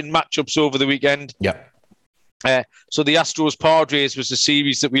pitching matchups over the weekend. Yeah. So the Astros-Padres was the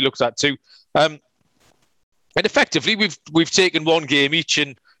series that we looked at too. And effectively, we've taken one game each,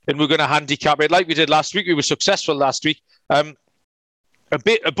 and we're going to handicap it like we did last week. We were successful last week. A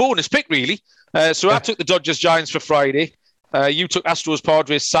bonus pick, really. So I took the Dodgers-Giants for Friday. You took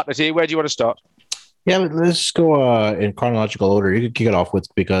Astros-Padres Saturday. Where do you want to start? Yeah, let's just go in chronological order. You can kick it off with,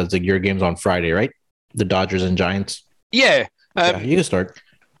 because your game's on Friday, right? The Dodgers and Giants. Yeah. You can start.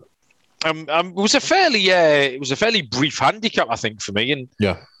 It was a fairly brief handicap, I think, for me. And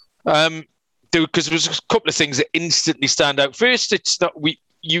because there was a couple of things that instantly stand out. First, it's that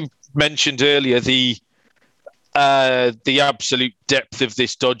you mentioned earlier the absolute depth of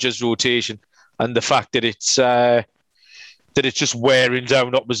this Dodgers rotation and the fact that it's that it's just wearing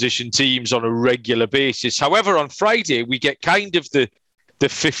down opposition teams on a regular basis. However, on Friday, we get kind of the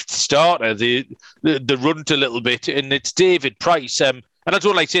fifth starter, the runt a little bit, and it's David Price. And I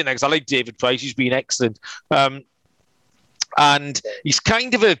don't like saying that because I like David Price. He's been excellent. And he's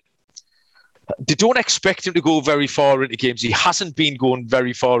kind of they don't expect him to go very far into games. He hasn't been going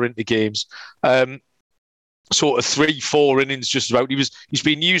very far into games. Sort of 3-4 innings just about. He's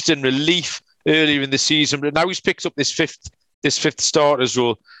been used in relief earlier in the season, but now he's picked up this fifth starter's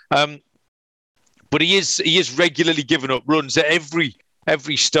role. But he is regularly giving up runs.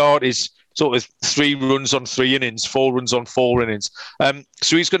 Every start is sort of 3 runs on 3 innings, 4 runs on 4 innings.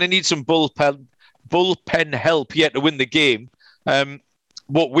 So he's going to need some bullpen help yet to win the game.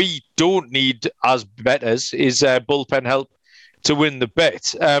 What we don't need as bettors is bullpen help to win the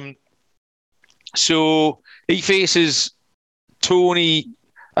bet. So he faces Tony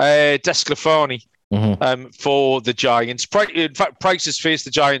DeSclafani for the Giants. In fact, Price has faced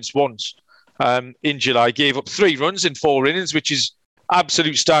the Giants once in July, gave up 3 runs in 4 innings, which is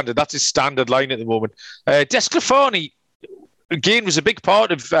absolute standard. That's his standard line at the moment. DeSclafani, again, was a big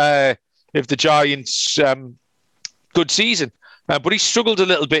part of the Giants' good season, but he struggled a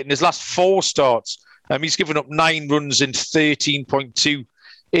little bit in his last 4 starts. He's given up 9 runs in 13.2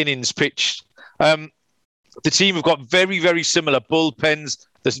 innings pitched. The team have got very, very similar bullpens.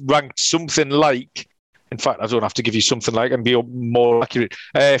 That's ranked something like, in fact, I don't have to give you something like and be more accurate.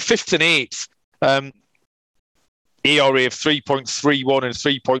 5th and 8th, ERA of 3.31 and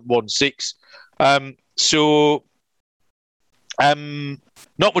 3.16. So,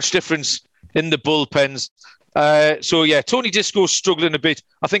 not much difference in the bullpens. So, yeah, Tony Disco's struggling a bit.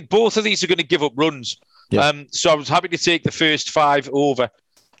 I think both of these are going to give up runs. Yeah. So I was happy to take the first 5 over.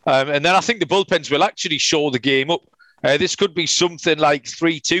 And then I think the bullpens will actually show the game up. This could be something like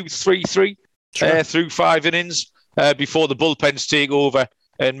 3-2, 3-3 through 5 innings before the bullpens take over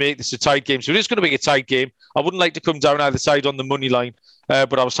and make this a tight game. So it is going to be a tight game. I wouldn't like to come down either side on the money line,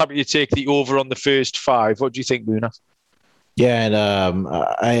 but I was happy to take the over on the first 5. What do you think, Muna? Yeah, and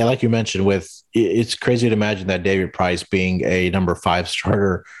I like you mentioned, it's crazy to imagine that David Price being a number 5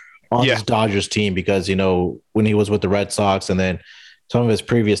 starter on this Dodgers team because, when he was with the Red Sox and then some of his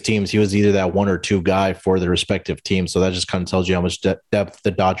previous teams, he was either that 1 or 2 guy for the respective teams. So that just kind of tells you how much depth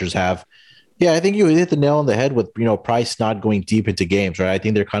the Dodgers have. Yeah, I think you hit the nail on the head with, Price not going deep into games, right? I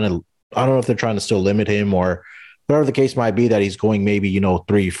think they're kind of, I don't know if they're trying to still limit him or whatever the case might be, that he's going maybe,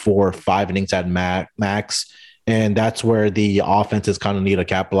 3, 4, 5 innings at max. And that's where the offenses kind of need to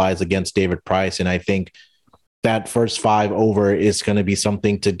capitalize against David Price. And I think that first 5 over is going to be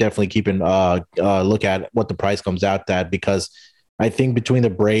something to definitely keep in look at what the price comes out at, because I think between the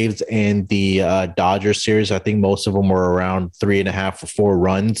Braves and the Dodgers series, I think most of them were around 3.5 or 4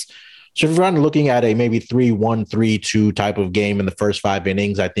 runs. So if you're looking at a maybe 3-1, 3-2 type of game in the first 5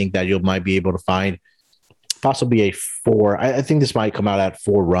 innings, I think that you might be able to find possibly a 4. I think this might come out at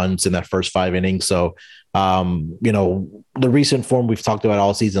 4 runs in that first 5 innings. So, the recent form we've talked about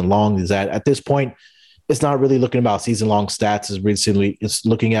all season long is that at this point, it's not really looking about season-long stats. It's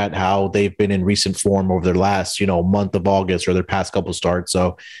looking at how they've been in recent form over their last, month of August or their past couple starts.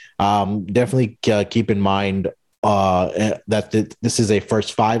 So definitely keep in mind that this is a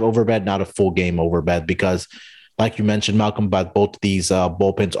first 5 over bet, not a full game over bet, because like you mentioned, Malcolm, but both of these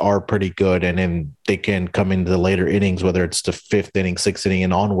bullpens are pretty good, and then they can come into the later innings, whether it's the 5th inning, 6th inning,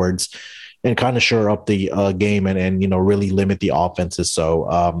 and onwards, and kind of shore up the game and really limit the offenses.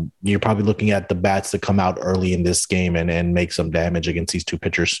 So you're probably looking at the bats to come out early in this game and make some damage against these 2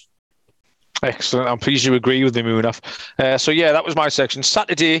 pitchers. Excellent. I'm pleased you agree with me, Munaf. So, that was my section.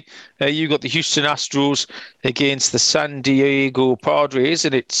 Saturday, you got the Houston Astros against the San Diego Padres,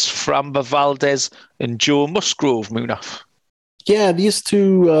 and it's Framber Valdez and Joe Musgrove, Munaf. Yeah, these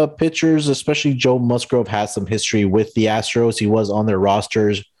 2 pitchers, especially Joe Musgrove, has some history with the Astros. He was on their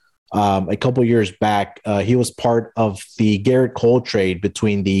rosters a couple years back. He was part of the Garrett Cole trade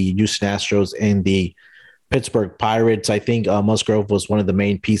between the Houston Astros and the Pittsburgh Pirates. I think Musgrove was one of the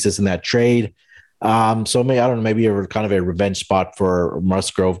main pieces in that trade. So maybe, I don't know, maybe a kind of a revenge spot for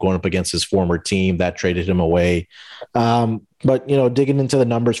Musgrove going up against his former team that traded him away. But, digging into the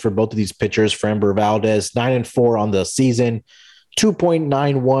numbers for both of these pitchers, Framber Valdez, 9-4 on the season,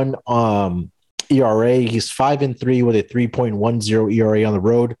 2.91 ERA. He's 5-3 with a 3.10 ERA on the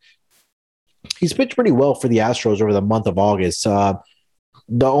road. He's pitched pretty well for the Astros over the month of August.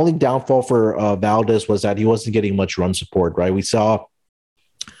 The only downfall for Valdez was that he wasn't getting much run support, right? We saw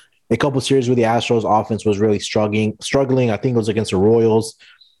a couple of series where the Astros offense was really struggling. I think it was against the Royals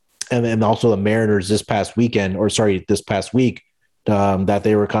and also the Mariners this past week. that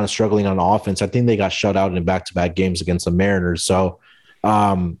they were kind of struggling on offense. I think they got shut out in back-to-back games against the Mariners. So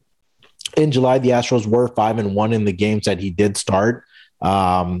in July, the Astros were 5-1 in the games that he did start.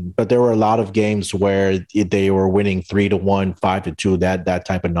 But there were a lot of games where they were winning 3-1, 5-2, that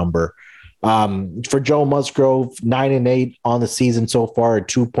type of number. For Joe Musgrove, 9-8 on the season so far, a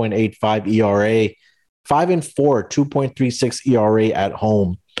 2.85 ERA, 5-4, 2.36 ERA at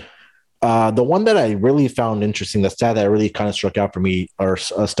home. The one that I really found interesting, the stat that really kind of stuck out to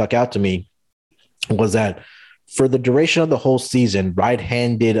me, was that for the duration of the whole season,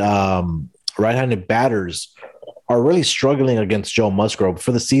 right-handed batters are really struggling against Joe Musgrove.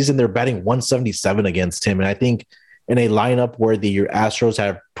 For the season, they're batting 177 against him, and I think in a lineup where the Astros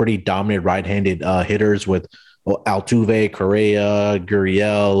have pretty dominant right-handed hitters with Altuve, Correa,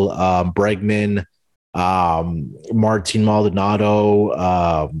 Gurriel, Bregman, Martin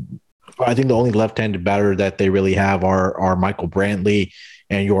Maldonado. I think the only left-handed batter that they really have are Michael Brantley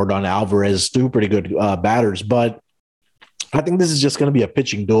and Yordan Alvarez, two pretty good batters. But I think this is just going to be a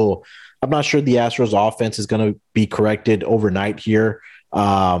pitching duel. I'm not sure the Astros offense is going to be corrected overnight here.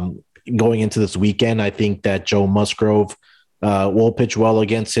 Going into this weekend, I think that Joe Musgrove will pitch well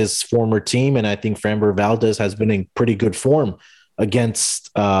against his former team, and I think Framber Valdez has been in pretty good form against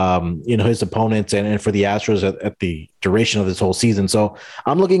his opponents and for the Astros at the duration of this whole season. So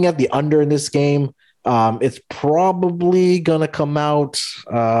I'm looking at the under in this game. It's probably going to come out.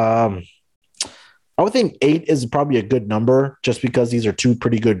 I would think 8 is probably a good number just because these are two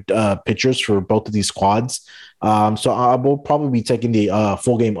pretty good pitchers for both of these squads. So I will probably be taking the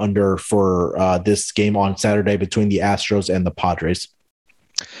full game under for this game on Saturday between the Astros and the Padres.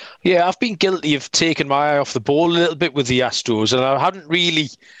 Yeah, I've been guilty of taking my eye off the ball a little bit with the Astros, and I hadn't really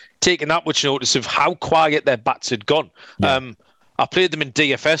taken that much notice of how quiet their bats had gone. Yeah. I played them in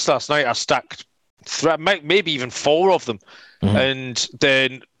DFS last night. I stacked maybe even 4 of them, and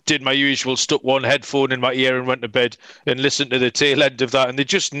then did my usual, stuck one headphone in my ear and went to bed and listened to the tail end of that, and they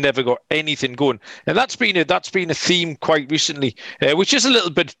just never got anything going. And that's been a theme quite recently, which is a little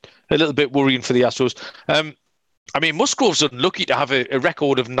bit worrying for the Astros. I mean, Musgrove's unlucky to have a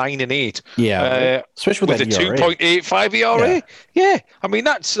record of 9-8. Yeah, especially with a 2.85 ERA. Yeah, I mean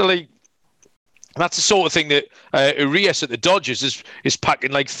that's the sort of thing that Urias at the Dodgers is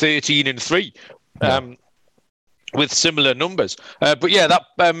packing like 13-3. With similar numbers. But yeah, that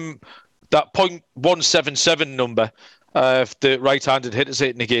 .177 number the right-handed hitters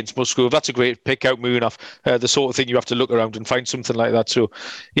hitting against Musgrove, that's a great pick out Munaf. The sort of thing you have to look around and find something like that. So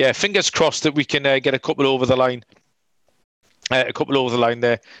yeah, fingers crossed that we can get a couple over the line.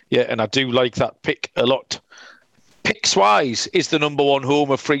 There. Yeah, and I do like that pick a lot. Pickswise is the number one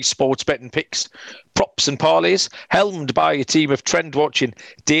home of free sports betting picks, props and parlays, helmed by a team of trend-watching,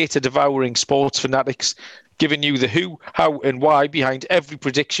 data-devouring sports fanatics, giving you the who, how, and why behind every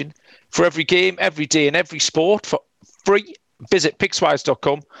prediction for every game, every day, and every sport for free. Visit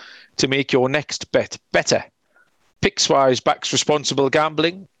Pickswise.com to make your next bet better. Pickswise backs responsible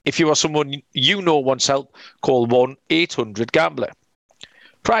gambling. If you are someone you know wants help, call 1-800-GAMBLER.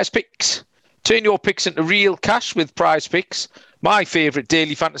 Prize Picks. Turn your picks into real cash with Prize Picks, my favourite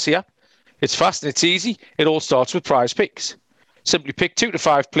daily fantasy app. It's fast and it's easy. It all starts with Prize Picks. Simply pick 2 to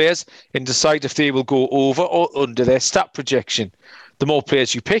 5 players and decide if they will go over or under their stat projection. The more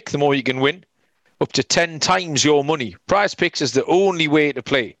players you pick, the more you can win. Up to 10 times your money. Prize Picks is the only way to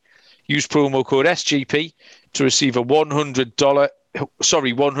play. Use promo code SGP to receive a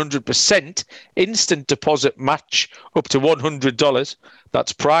 $100% instant deposit match up to $100.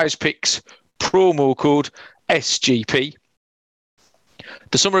 That's Prize Picks, promo code SGP.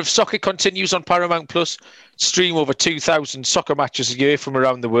 The summer of soccer continues on Paramount Plus. Stream over 2,000 soccer matches a year from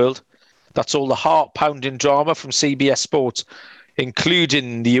around the world. That's all the heart-pounding drama from CBS Sports,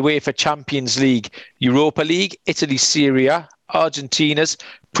 including the UEFA Champions League, Europa League, Italy's Serie A, Argentina's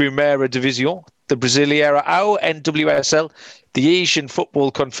Primera División, the Brasileira AO, NWSL, the Asian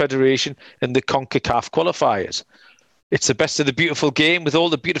Football Confederation, and the CONCACAF qualifiers. It's the best of the beautiful game with all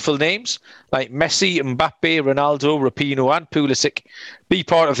the beautiful names like Messi, Mbappe, Ronaldo, Rapinoe and Pulisic. Be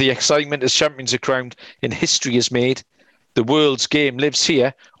part of the excitement as champions are crowned and history is made. The world's game lives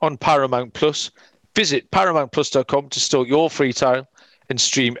here on Paramount Plus. Visit ParamountPlus.com to start your free trial and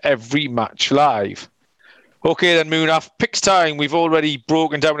stream every match live. Okay then, Munaf, picks time. We've already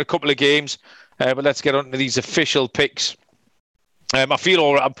broken down a couple of games, but let's get on to these official picks. I feel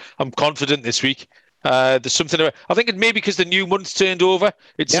all right. I'm confident this week. There's something about, I think it may be because the new month's turned over.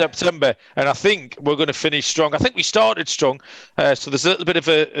 It's September, and I think we're going to finish strong. I think we started strong, so there's a little bit of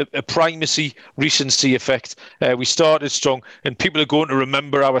a primacy, recency effect. We started strong, and people are going to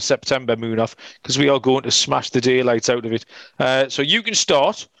remember our September, Munaf, because we are going to smash the daylights out of it. So you can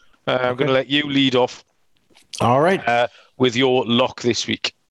start. I'm going to let you lead off. All right. With your lock this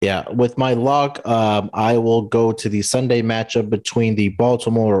week. Yeah, with my lock, I will go to the Sunday matchup between the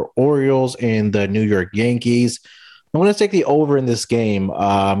Baltimore Orioles and the New York Yankees. I'm going to take the over in this game.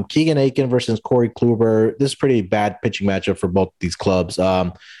 Keegan Akin versus Corey Kluber. This is a pretty bad pitching matchup for both these clubs.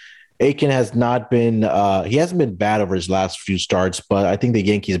 Akin has not been he hasn't been bad over his last few starts, but I think the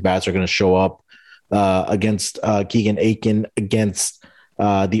Yankees bats are going to show up against Keegan Akin against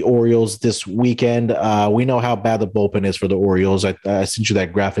the Orioles this weekend. We know how bad the bullpen is for the Orioles. I sent you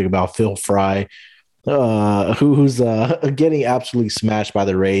that graphic about Phil Fry, who's getting absolutely smashed by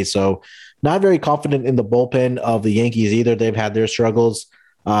the Rays. So not very confident in the bullpen of the Yankees either. They've had their struggles.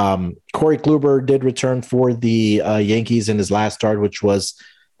 Corey Kluber did return for the Yankees in his last start, which was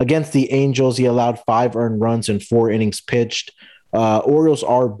against the Angels. He allowed 5 earned runs in 4 innings pitched. Orioles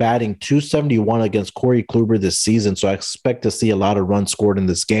are batting .271 against Corey Kluber this season, so I expect to see a lot of runs scored in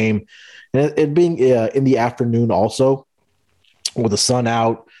this game. And it being in the afternoon also, with the sun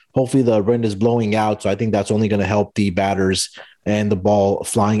out, hopefully the wind is blowing out, so I think that's only going to help the batters and the ball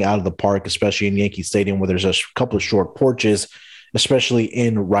flying out of the park, especially in Yankee Stadium where there's a couple of short porches, especially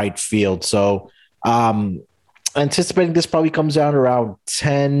in right field. So anticipating this probably comes down around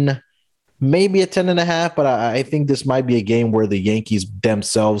 10, maybe a 10.5, but I think this might be a game where the Yankees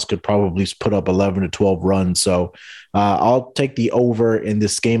themselves could probably put up 11 to 12 runs. So I'll take the over in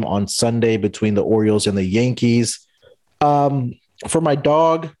this game on Sunday between the Orioles and the Yankees. For my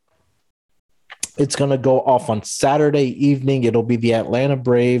dog, it's going to go off on Saturday evening. It'll be the Atlanta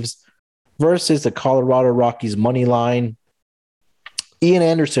Braves versus the Colorado Rockies money line. Ian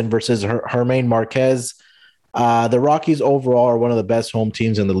Anderson versus Germán Marquez. The Rockies overall are one of the best home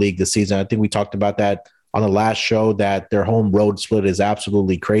teams in the league this season. I think we talked about that on the last show, that their home road split is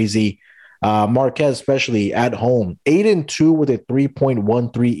absolutely crazy. Marquez, especially at home, 8-2 with a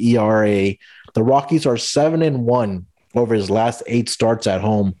 3.13 ERA. The Rockies are 7-1 over his last 8 starts at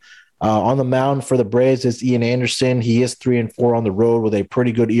home. On the mound for the Braves is Ian Anderson. He is 3-4 on the road with a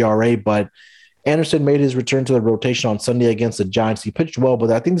pretty good ERA, but Anderson made his return to the rotation on Sunday against the Giants. He pitched well, but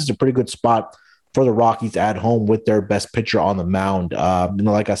I think this is a pretty good spot for the Rockies at home with their best pitcher on the mound.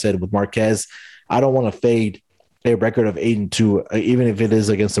 Like I said, with Marquez, I don't want to fade a record of 8-2, even if it is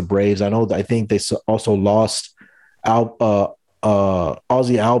against the Braves. I think they also lost Ozzie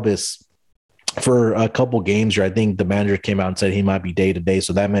Albies for a couple games here. I think the manager came out and said he might be day to day.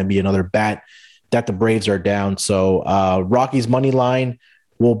 So that may be another bat that the Braves are down. So Rockies money line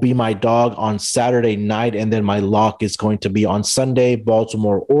will be my dog on Saturday night. And then my lock is going to be on Sunday,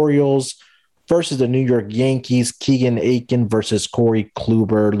 Baltimore Orioles versus the New York Yankees. Keegan Akin versus Corey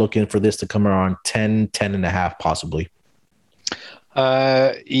Kluber. Looking for this to come around 10.5 possibly.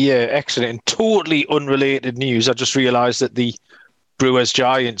 Yeah, excellent. And totally unrelated news. I just realized that the Brewers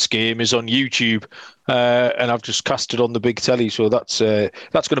Giants game is on YouTube, and I've just cast it on the big telly. So that's going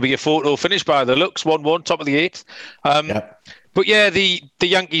to be a photo finish by the looks. 1-1, top of the 8th. But yeah, the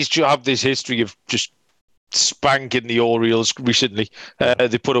Yankees have this history of just spanking the Orioles recently.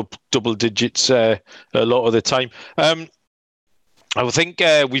 They put up double digits a lot of the time. I think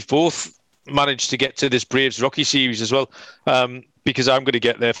we've both managed to get to this Braves-Rocky series as well, because I'm going to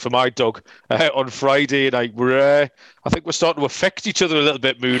get there for my dog on Friday night. I think we're starting to affect each other a little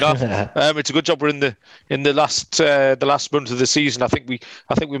bit, Munaf. It's a good job we're in the last month of the season. I think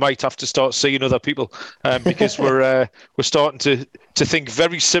we might have to start seeing other people, because we're starting to think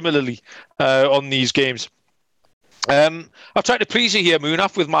very similarly on these games. I've tried to please you here,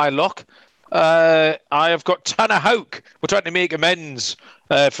 Munaf, with my lock. I have got Tanner Houck. We're trying to make amends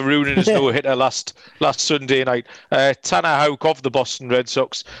for ruining his no-hitter last Sunday night. Tanner Houck of the Boston Red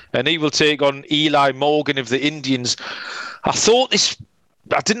Sox, and he will take on Eli Morgan of the Indians. I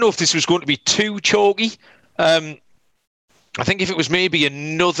didn't know if this was going to be too chalky. I think if it was maybe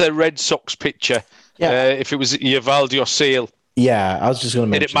another Red Sox pitcher, if it was Eovaldi or Sale, yeah, I was just going to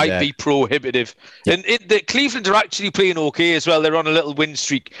mention that. It might be prohibitive. Yeah. And the Cleveland are actually playing okay as well. They're on a little win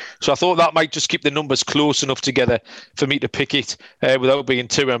streak. So I thought that might just keep the numbers close enough together for me to pick it without being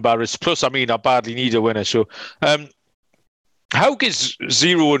too embarrassed. Plus, I badly need a winner. So Houck is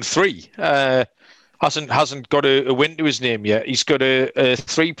 0-3. Hasn't got a win to his name yet. He's got a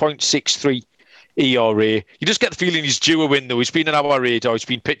 3.63 ERA. You just get the feeling he's due a win, though. He's been on our radar. He's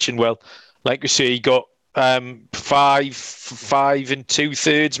been pitching well. Like we say, he got 5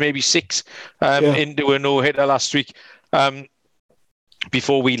 2/3, maybe 6 into a no-hitter last week.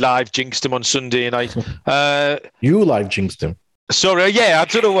 Before we live jinxed him on Sunday night. You live jinxed him. Sorry, yeah, I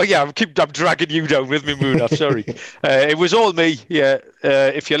don't know what. Yeah, I'm dragging you down with me, Munaf. Sorry, it was all me. Yeah,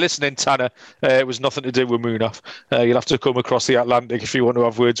 if you're listening, Tanner, it was nothing to do with Munaf. You'll have to come across the Atlantic if you want to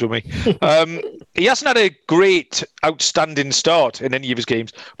have words with me. He hasn't had a great, outstanding start in any of his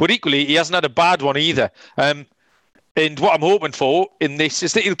games, but equally, he hasn't had a bad one either. And what I'm hoping for in this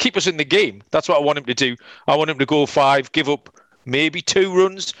is that he'll keep us in the game. That's what I want him to do. I want him to go 5, give up maybe 2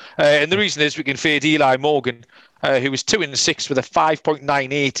 runs. And the reason is we can fade Eli Morgan, who was 2-6 with a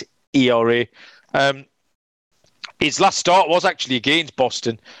 5.98 ERA. His last start was actually against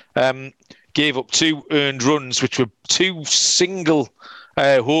Boston. Gave up 2 earned runs, which were 2 single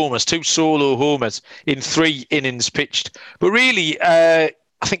homers, 2 solo homers in 3 innings pitched. But really, I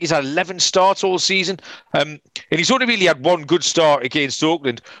think he's had 11 starts all season. And he's only really had 1 good start against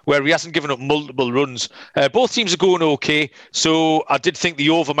Oakland, where he hasn't given up multiple runs. Both teams are going okay, so I did think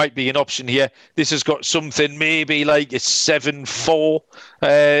the over might be an option here. This has got something maybe like a 7-4.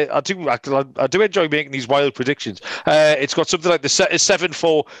 I do enjoy making these wild predictions. It's got something like a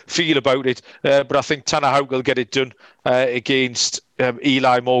 7-4 feel about it, but I think Tanner Houck will get it done against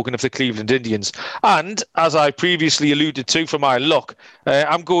Eli Morgan of the Cleveland Indians. And as I previously alluded to for my luck,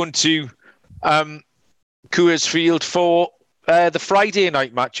 I'm going to Coors Field for the Friday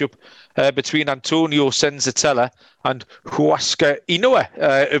night matchup between Antonio Senzatella and Huascar Ynoa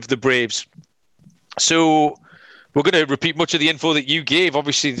of the Braves. So we're going to repeat much of the info that you gave,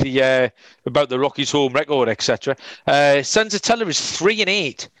 obviously about the Rockies' home record, etc. Senzatella is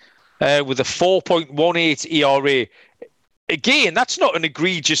 3-8 with a 4.18 ERA. Again, that's not an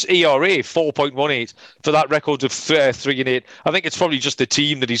egregious ERA, 4.18, for that record of 3-8. I think it's probably just the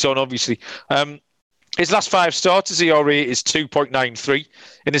team that he's on, obviously. His last 5 starts, his ERA is 2.93.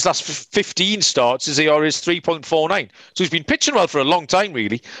 In his last 15 starts, his ERA is 3.49. So he's been pitching well for a long time,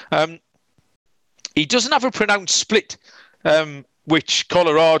 really. He doesn't have a pronounced split, which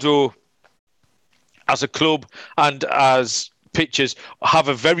Colorado, as a club and as pitchers, have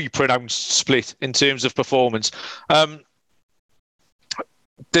a very pronounced split in terms of performance.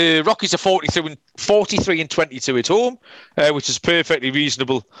 The Rockies are 43-22 at home, which is perfectly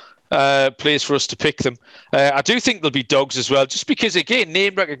reasonable place for us to pick them. I do think there'll be dogs as well, just because, again,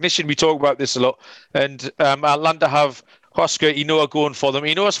 name recognition, we talk about this a lot. And Atlanta have Huascar Ynoa going for them.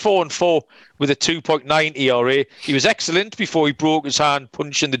 Ynoa's 4-4 with a 2.9 ERA. He was excellent before he broke his hand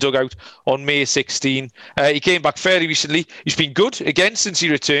punching the dugout on May 16. He came back fairly recently. He's been good again since he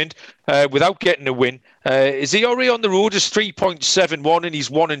returned without getting a win. His ERA on the road is 3.71 and he's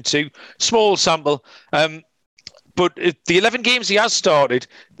 1-2. Small sample. But the 11 games he has started,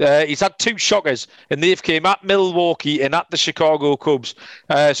 he's had 2 shockers, and they've came at Milwaukee and at the Chicago Cubs.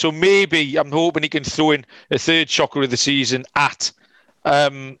 So maybe I'm hoping he can throw in a 3rd shocker of the season at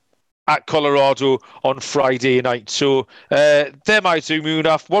Colorado on Friday night. So they're my 2,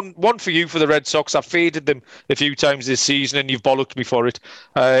 Munaf. One for you for the Red Sox. I've faded them a few times this season, and you've bollocked me for it.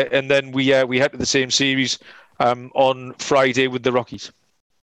 And then we head to the same series on Friday with the Rockies.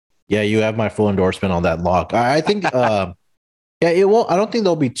 Yeah, you have my full endorsement on that lock. I think, it won't. I don't think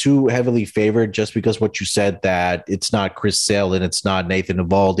they'll be too heavily favored, just because what you said, that it's not Chris Sale and it's not Nathan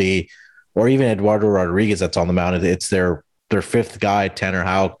Eovaldi or even Eduardo Rodriguez that's on the mound. It's their 5th guy, Tanner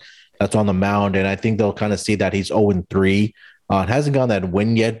Houck, that's on the mound, and I think they'll kind of see that he's 0-3. Hasn't gotten that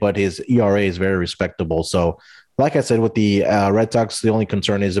win yet, but his ERA is very respectable. So, like I said, with the Red Sox, the only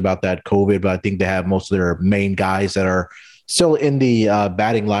concern is about that COVID, but I think they have most of their main guys that are still in the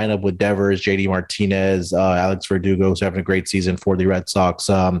batting lineup with Devers, JD Martinez, Alex Verdugo, who's having a great season for the Red Sox.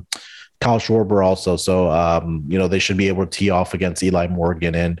 Kyle Schwarber also. So, they should be able to tee off against Eli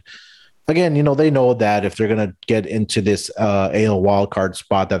Morgan. And again, they know that if they're going to get into this AL wildcard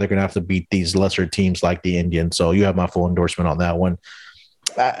spot, that they're going to have to beat these lesser teams like the Indians. So you have my full endorsement on that one.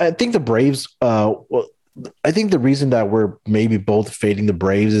 I think the Braves, I think the reason that we're maybe both fading the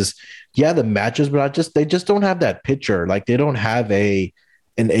Braves is, the matches, but they just don't have that pitcher. Like, they don't have an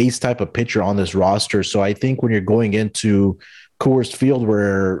ace type of pitcher on this roster. So I think when you're going into Coors Field,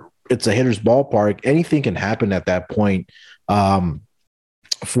 where it's a hitter's ballpark, anything can happen at that point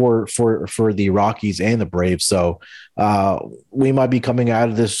for the Rockies and the Braves. So we might be coming out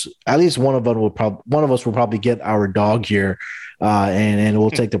of this. At least one of us will probably get our dog here, and we'll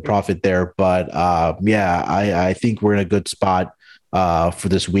take the profit there. But I think we're in a good spot for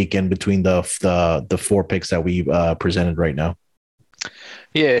this weekend between the 4 picks that we presented right now.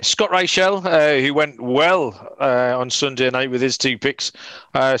 Yeah, Scott Reichel, who went well on Sunday night with his 2 picks.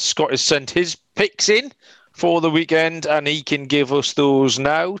 Scott has sent his picks in for the weekend, and he can give us those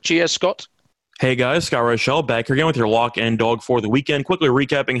now. Cheers, Scott. Hey guys, Scott Rochelle back here again with your lock and dog for the weekend. Quickly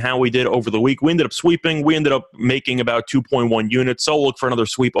recapping how we did over the week. We ended up sweeping. We ended up making about 2.1 units, so we'll look for another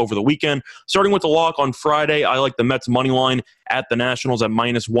sweep over the weekend. Starting with the lock on Friday, I like the Mets money line at the Nationals at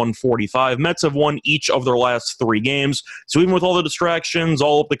 -145. Mets have won each of their last 3 games. So even with all the distractions,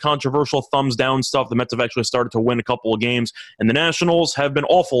 all of the controversial thumbs down stuff, the Mets have actually started to win a couple of games. And the Nationals have been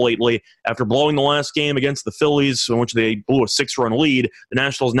awful lately. After blowing the last game against the Phillies, in which they blew a 6-run lead, the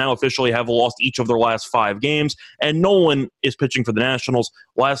Nationals now officially have lost each of their last 5 games. And Nolan is pitching for the Nationals.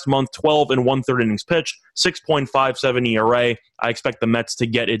 Last month, 12 and 1/3 innings pitched, 6.57 ERA. I expect the Mets to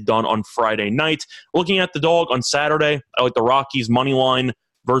get it done on Friday night. Looking at the dog on Saturday, I like the Rockies money line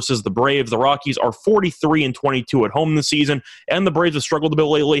versus the Braves. The Rockies are 43 and 22 at home this season, and the Braves have struggled a bit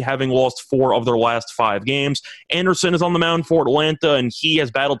lately, having lost 4 of their last 5 games. Anderson is on the mound for Atlanta, and he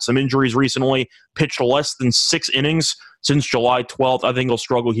has battled some injuries recently, pitched less than 6 innings since July 12th. I think he'll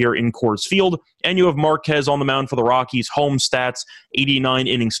struggle here in Coors Field. And you have Marquez on the mound for the Rockies. Home stats, 89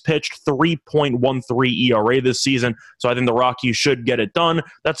 innings pitched, 3.13 ERA this season. So I think the Rockies should get it done.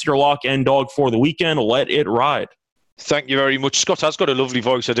 That's your lock and dog for the weekend. Let it ride. Thank you very much. Scott has got a lovely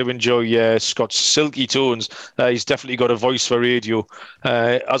voice. I do enjoy Scott's silky tones. He's definitely got a voice for radio,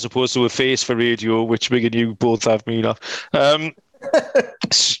 as opposed to a face for radio, which me and you both have, me enough.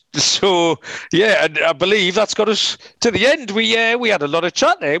 So yeah, and I believe that's got us to the end. We had a lot of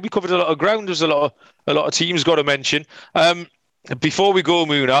chat there. We covered a lot of ground. There's a lot of teams got to mention. Before we go,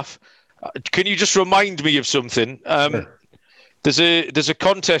 Munaf, can you just remind me of something? Sure. There's a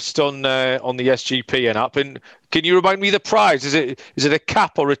contest on the SGPN app, and can you remind me of the prize? Is it a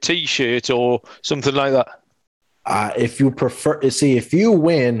cap or a T-shirt or something like that? If you prefer, if you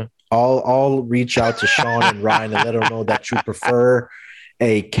win, I'll reach out to Sean and Ryan and let them know that you prefer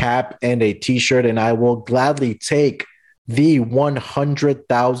a cap and a T-shirt, and I will gladly take the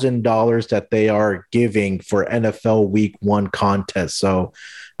 $100,000 that they are giving for NFL Week 1 contest. So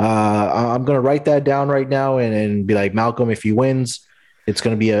I'm going to write that down right now and be like, Malcolm, if he wins, it's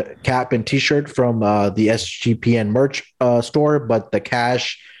going to be a cap and T-shirt from the SGPN merch store, but the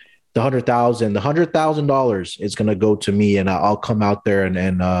cash, the $100,000 is going to go to me, and I'll come out there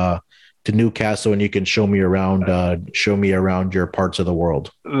and to Newcastle, and you can show me around your parts of the world.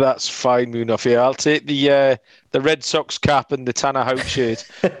 That's fine, Munaf. Yeah, I'll take the Red Sox cap and the Tanner House shirt,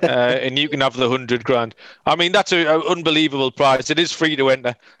 and you can have the $100,000. I mean, that's an unbelievable prize. It is free to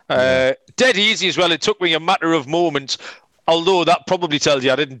enter. Dead easy as well. It took me a matter of moments. Although that probably tells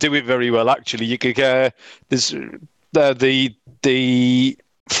you I didn't do it very well. Actually, you could there's the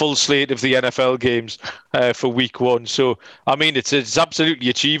full slate of the NFL games for Week 1. So I mean, it's absolutely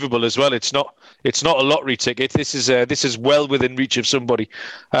achievable as well. It's not a lottery ticket. This is well within reach of somebody.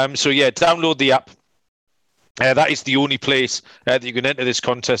 So yeah, download the app. That is the only place that you can enter this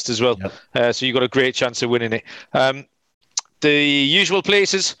contest as well. Yep. So you've got a great chance of winning it. The usual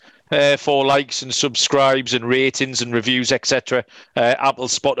places for likes and subscribes and ratings and reviews, etc. Apple,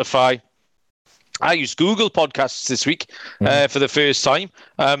 Spotify. I used Google Podcasts this week for the first time,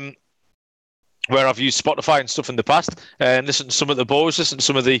 where I've used Spotify and stuff in the past, and listened to some of the boys, listened to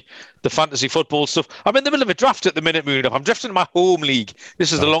some of the fantasy football stuff. I'm in the middle of a draft at the minute, Moon. I'm drafting in my home league.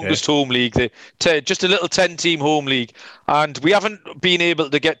 This is the longest home league, just a little 10-team home league, and we haven't been able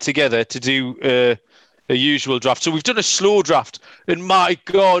to get together to do a usual draft. So we've done a slow draft, and my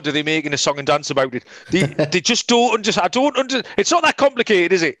God, are they making a song and dance about it? They just don't understand. It's not that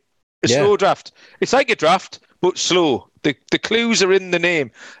complicated, is it? Slow draft. It's like a draft, but slow. The clues are in the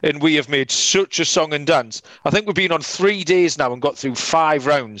name, and we have made such a song and dance. I think we've been on 3 days now and got through 5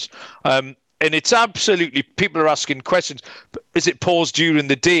 rounds. And it's absolutely, people are asking questions. Is it paused during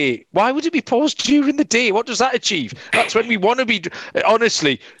the day? Why would it be paused during the day? What does that achieve? That's when we want to be,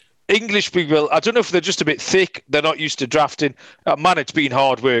 honestly, English people, I don't know if they're just a bit thick. They're not used to drafting. Man, it's been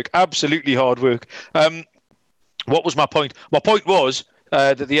hard work. Absolutely hard work. What was my point? My point was,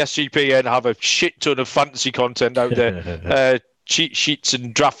 that the SGPN have a shit ton of fantasy content out there, cheat sheets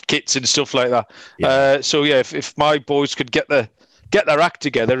and draft kits and stuff like that. Yeah. So yeah, if my boys could get their act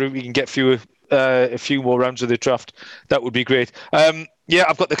together, we can get a few more rounds of the draft. That would be great. Yeah,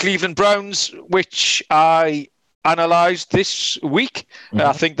 I've got the Cleveland Browns, which I analysed this week.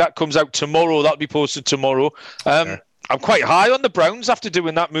 I think that comes out tomorrow. That'll be posted tomorrow. Sure. I'm quite high on the Browns after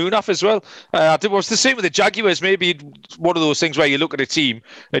doing that moon off as well. It was the same with the Jaguars. Maybe one of those things where you look at a team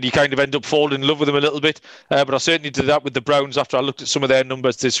and you kind of end up falling in love with them a little bit. But I certainly did that with the Browns after I looked at some of their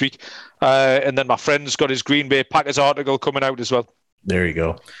numbers this week. And then my friend's got his Green Bay Packers article coming out as well. There you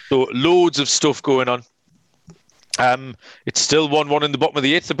go. So loads of stuff going on. It's still 1-1 in the bottom of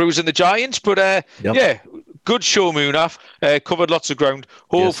the 8th, the Brewers and the Giants, but yeah, good show, Munaf. Covered lots of ground.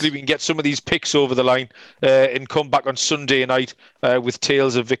 Hopefully we can get some of these picks over the line and come back on Sunday night with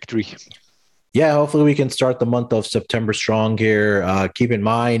tales of victory. Yeah, hopefully we can start the month of September strong here. Keep in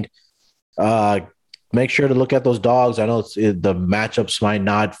mind, make sure to look at those dogs. I know the matchups might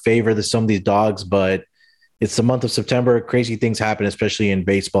not favor some of these dogs, but it's the month of September. Crazy things happen, especially in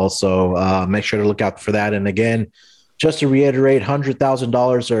baseball. So make sure to look out for that. And again, just to reiterate,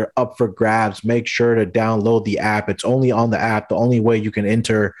 $100,000 are up for grabs. Make sure to download the app. It's only on the app. The only way you can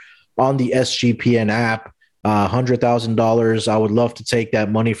enter on the SGPN app. $100,000. I would love to take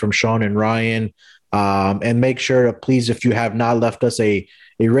that money from Sean and Ryan. And make sure to please, if you have not left us a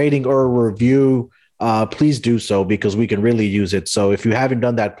rating or a review, please do so because we can really use it. So if you haven't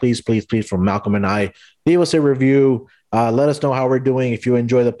done that, please, from Malcolm and I, leave us a review. Let us know how we're doing. If you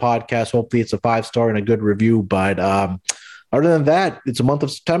enjoy the podcast, hopefully it's a 5-star and a good review. But other than that, it's a month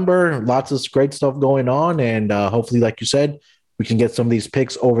of September. Lots of great stuff going on. And hopefully, like you said, we can get some of these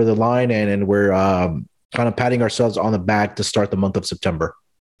picks over the line. And we're kind of patting ourselves on the back to start the month of September.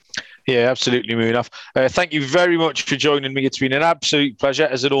 Yeah, absolutely, Munaf. Thank you very much for joining me. It's been an absolute pleasure,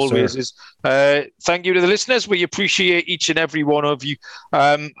 as it always is. Thank you to the listeners. We appreciate each and every one of you.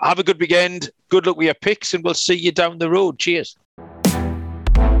 Have a good weekend. Good luck with your picks, and we'll see you down the road. Cheers.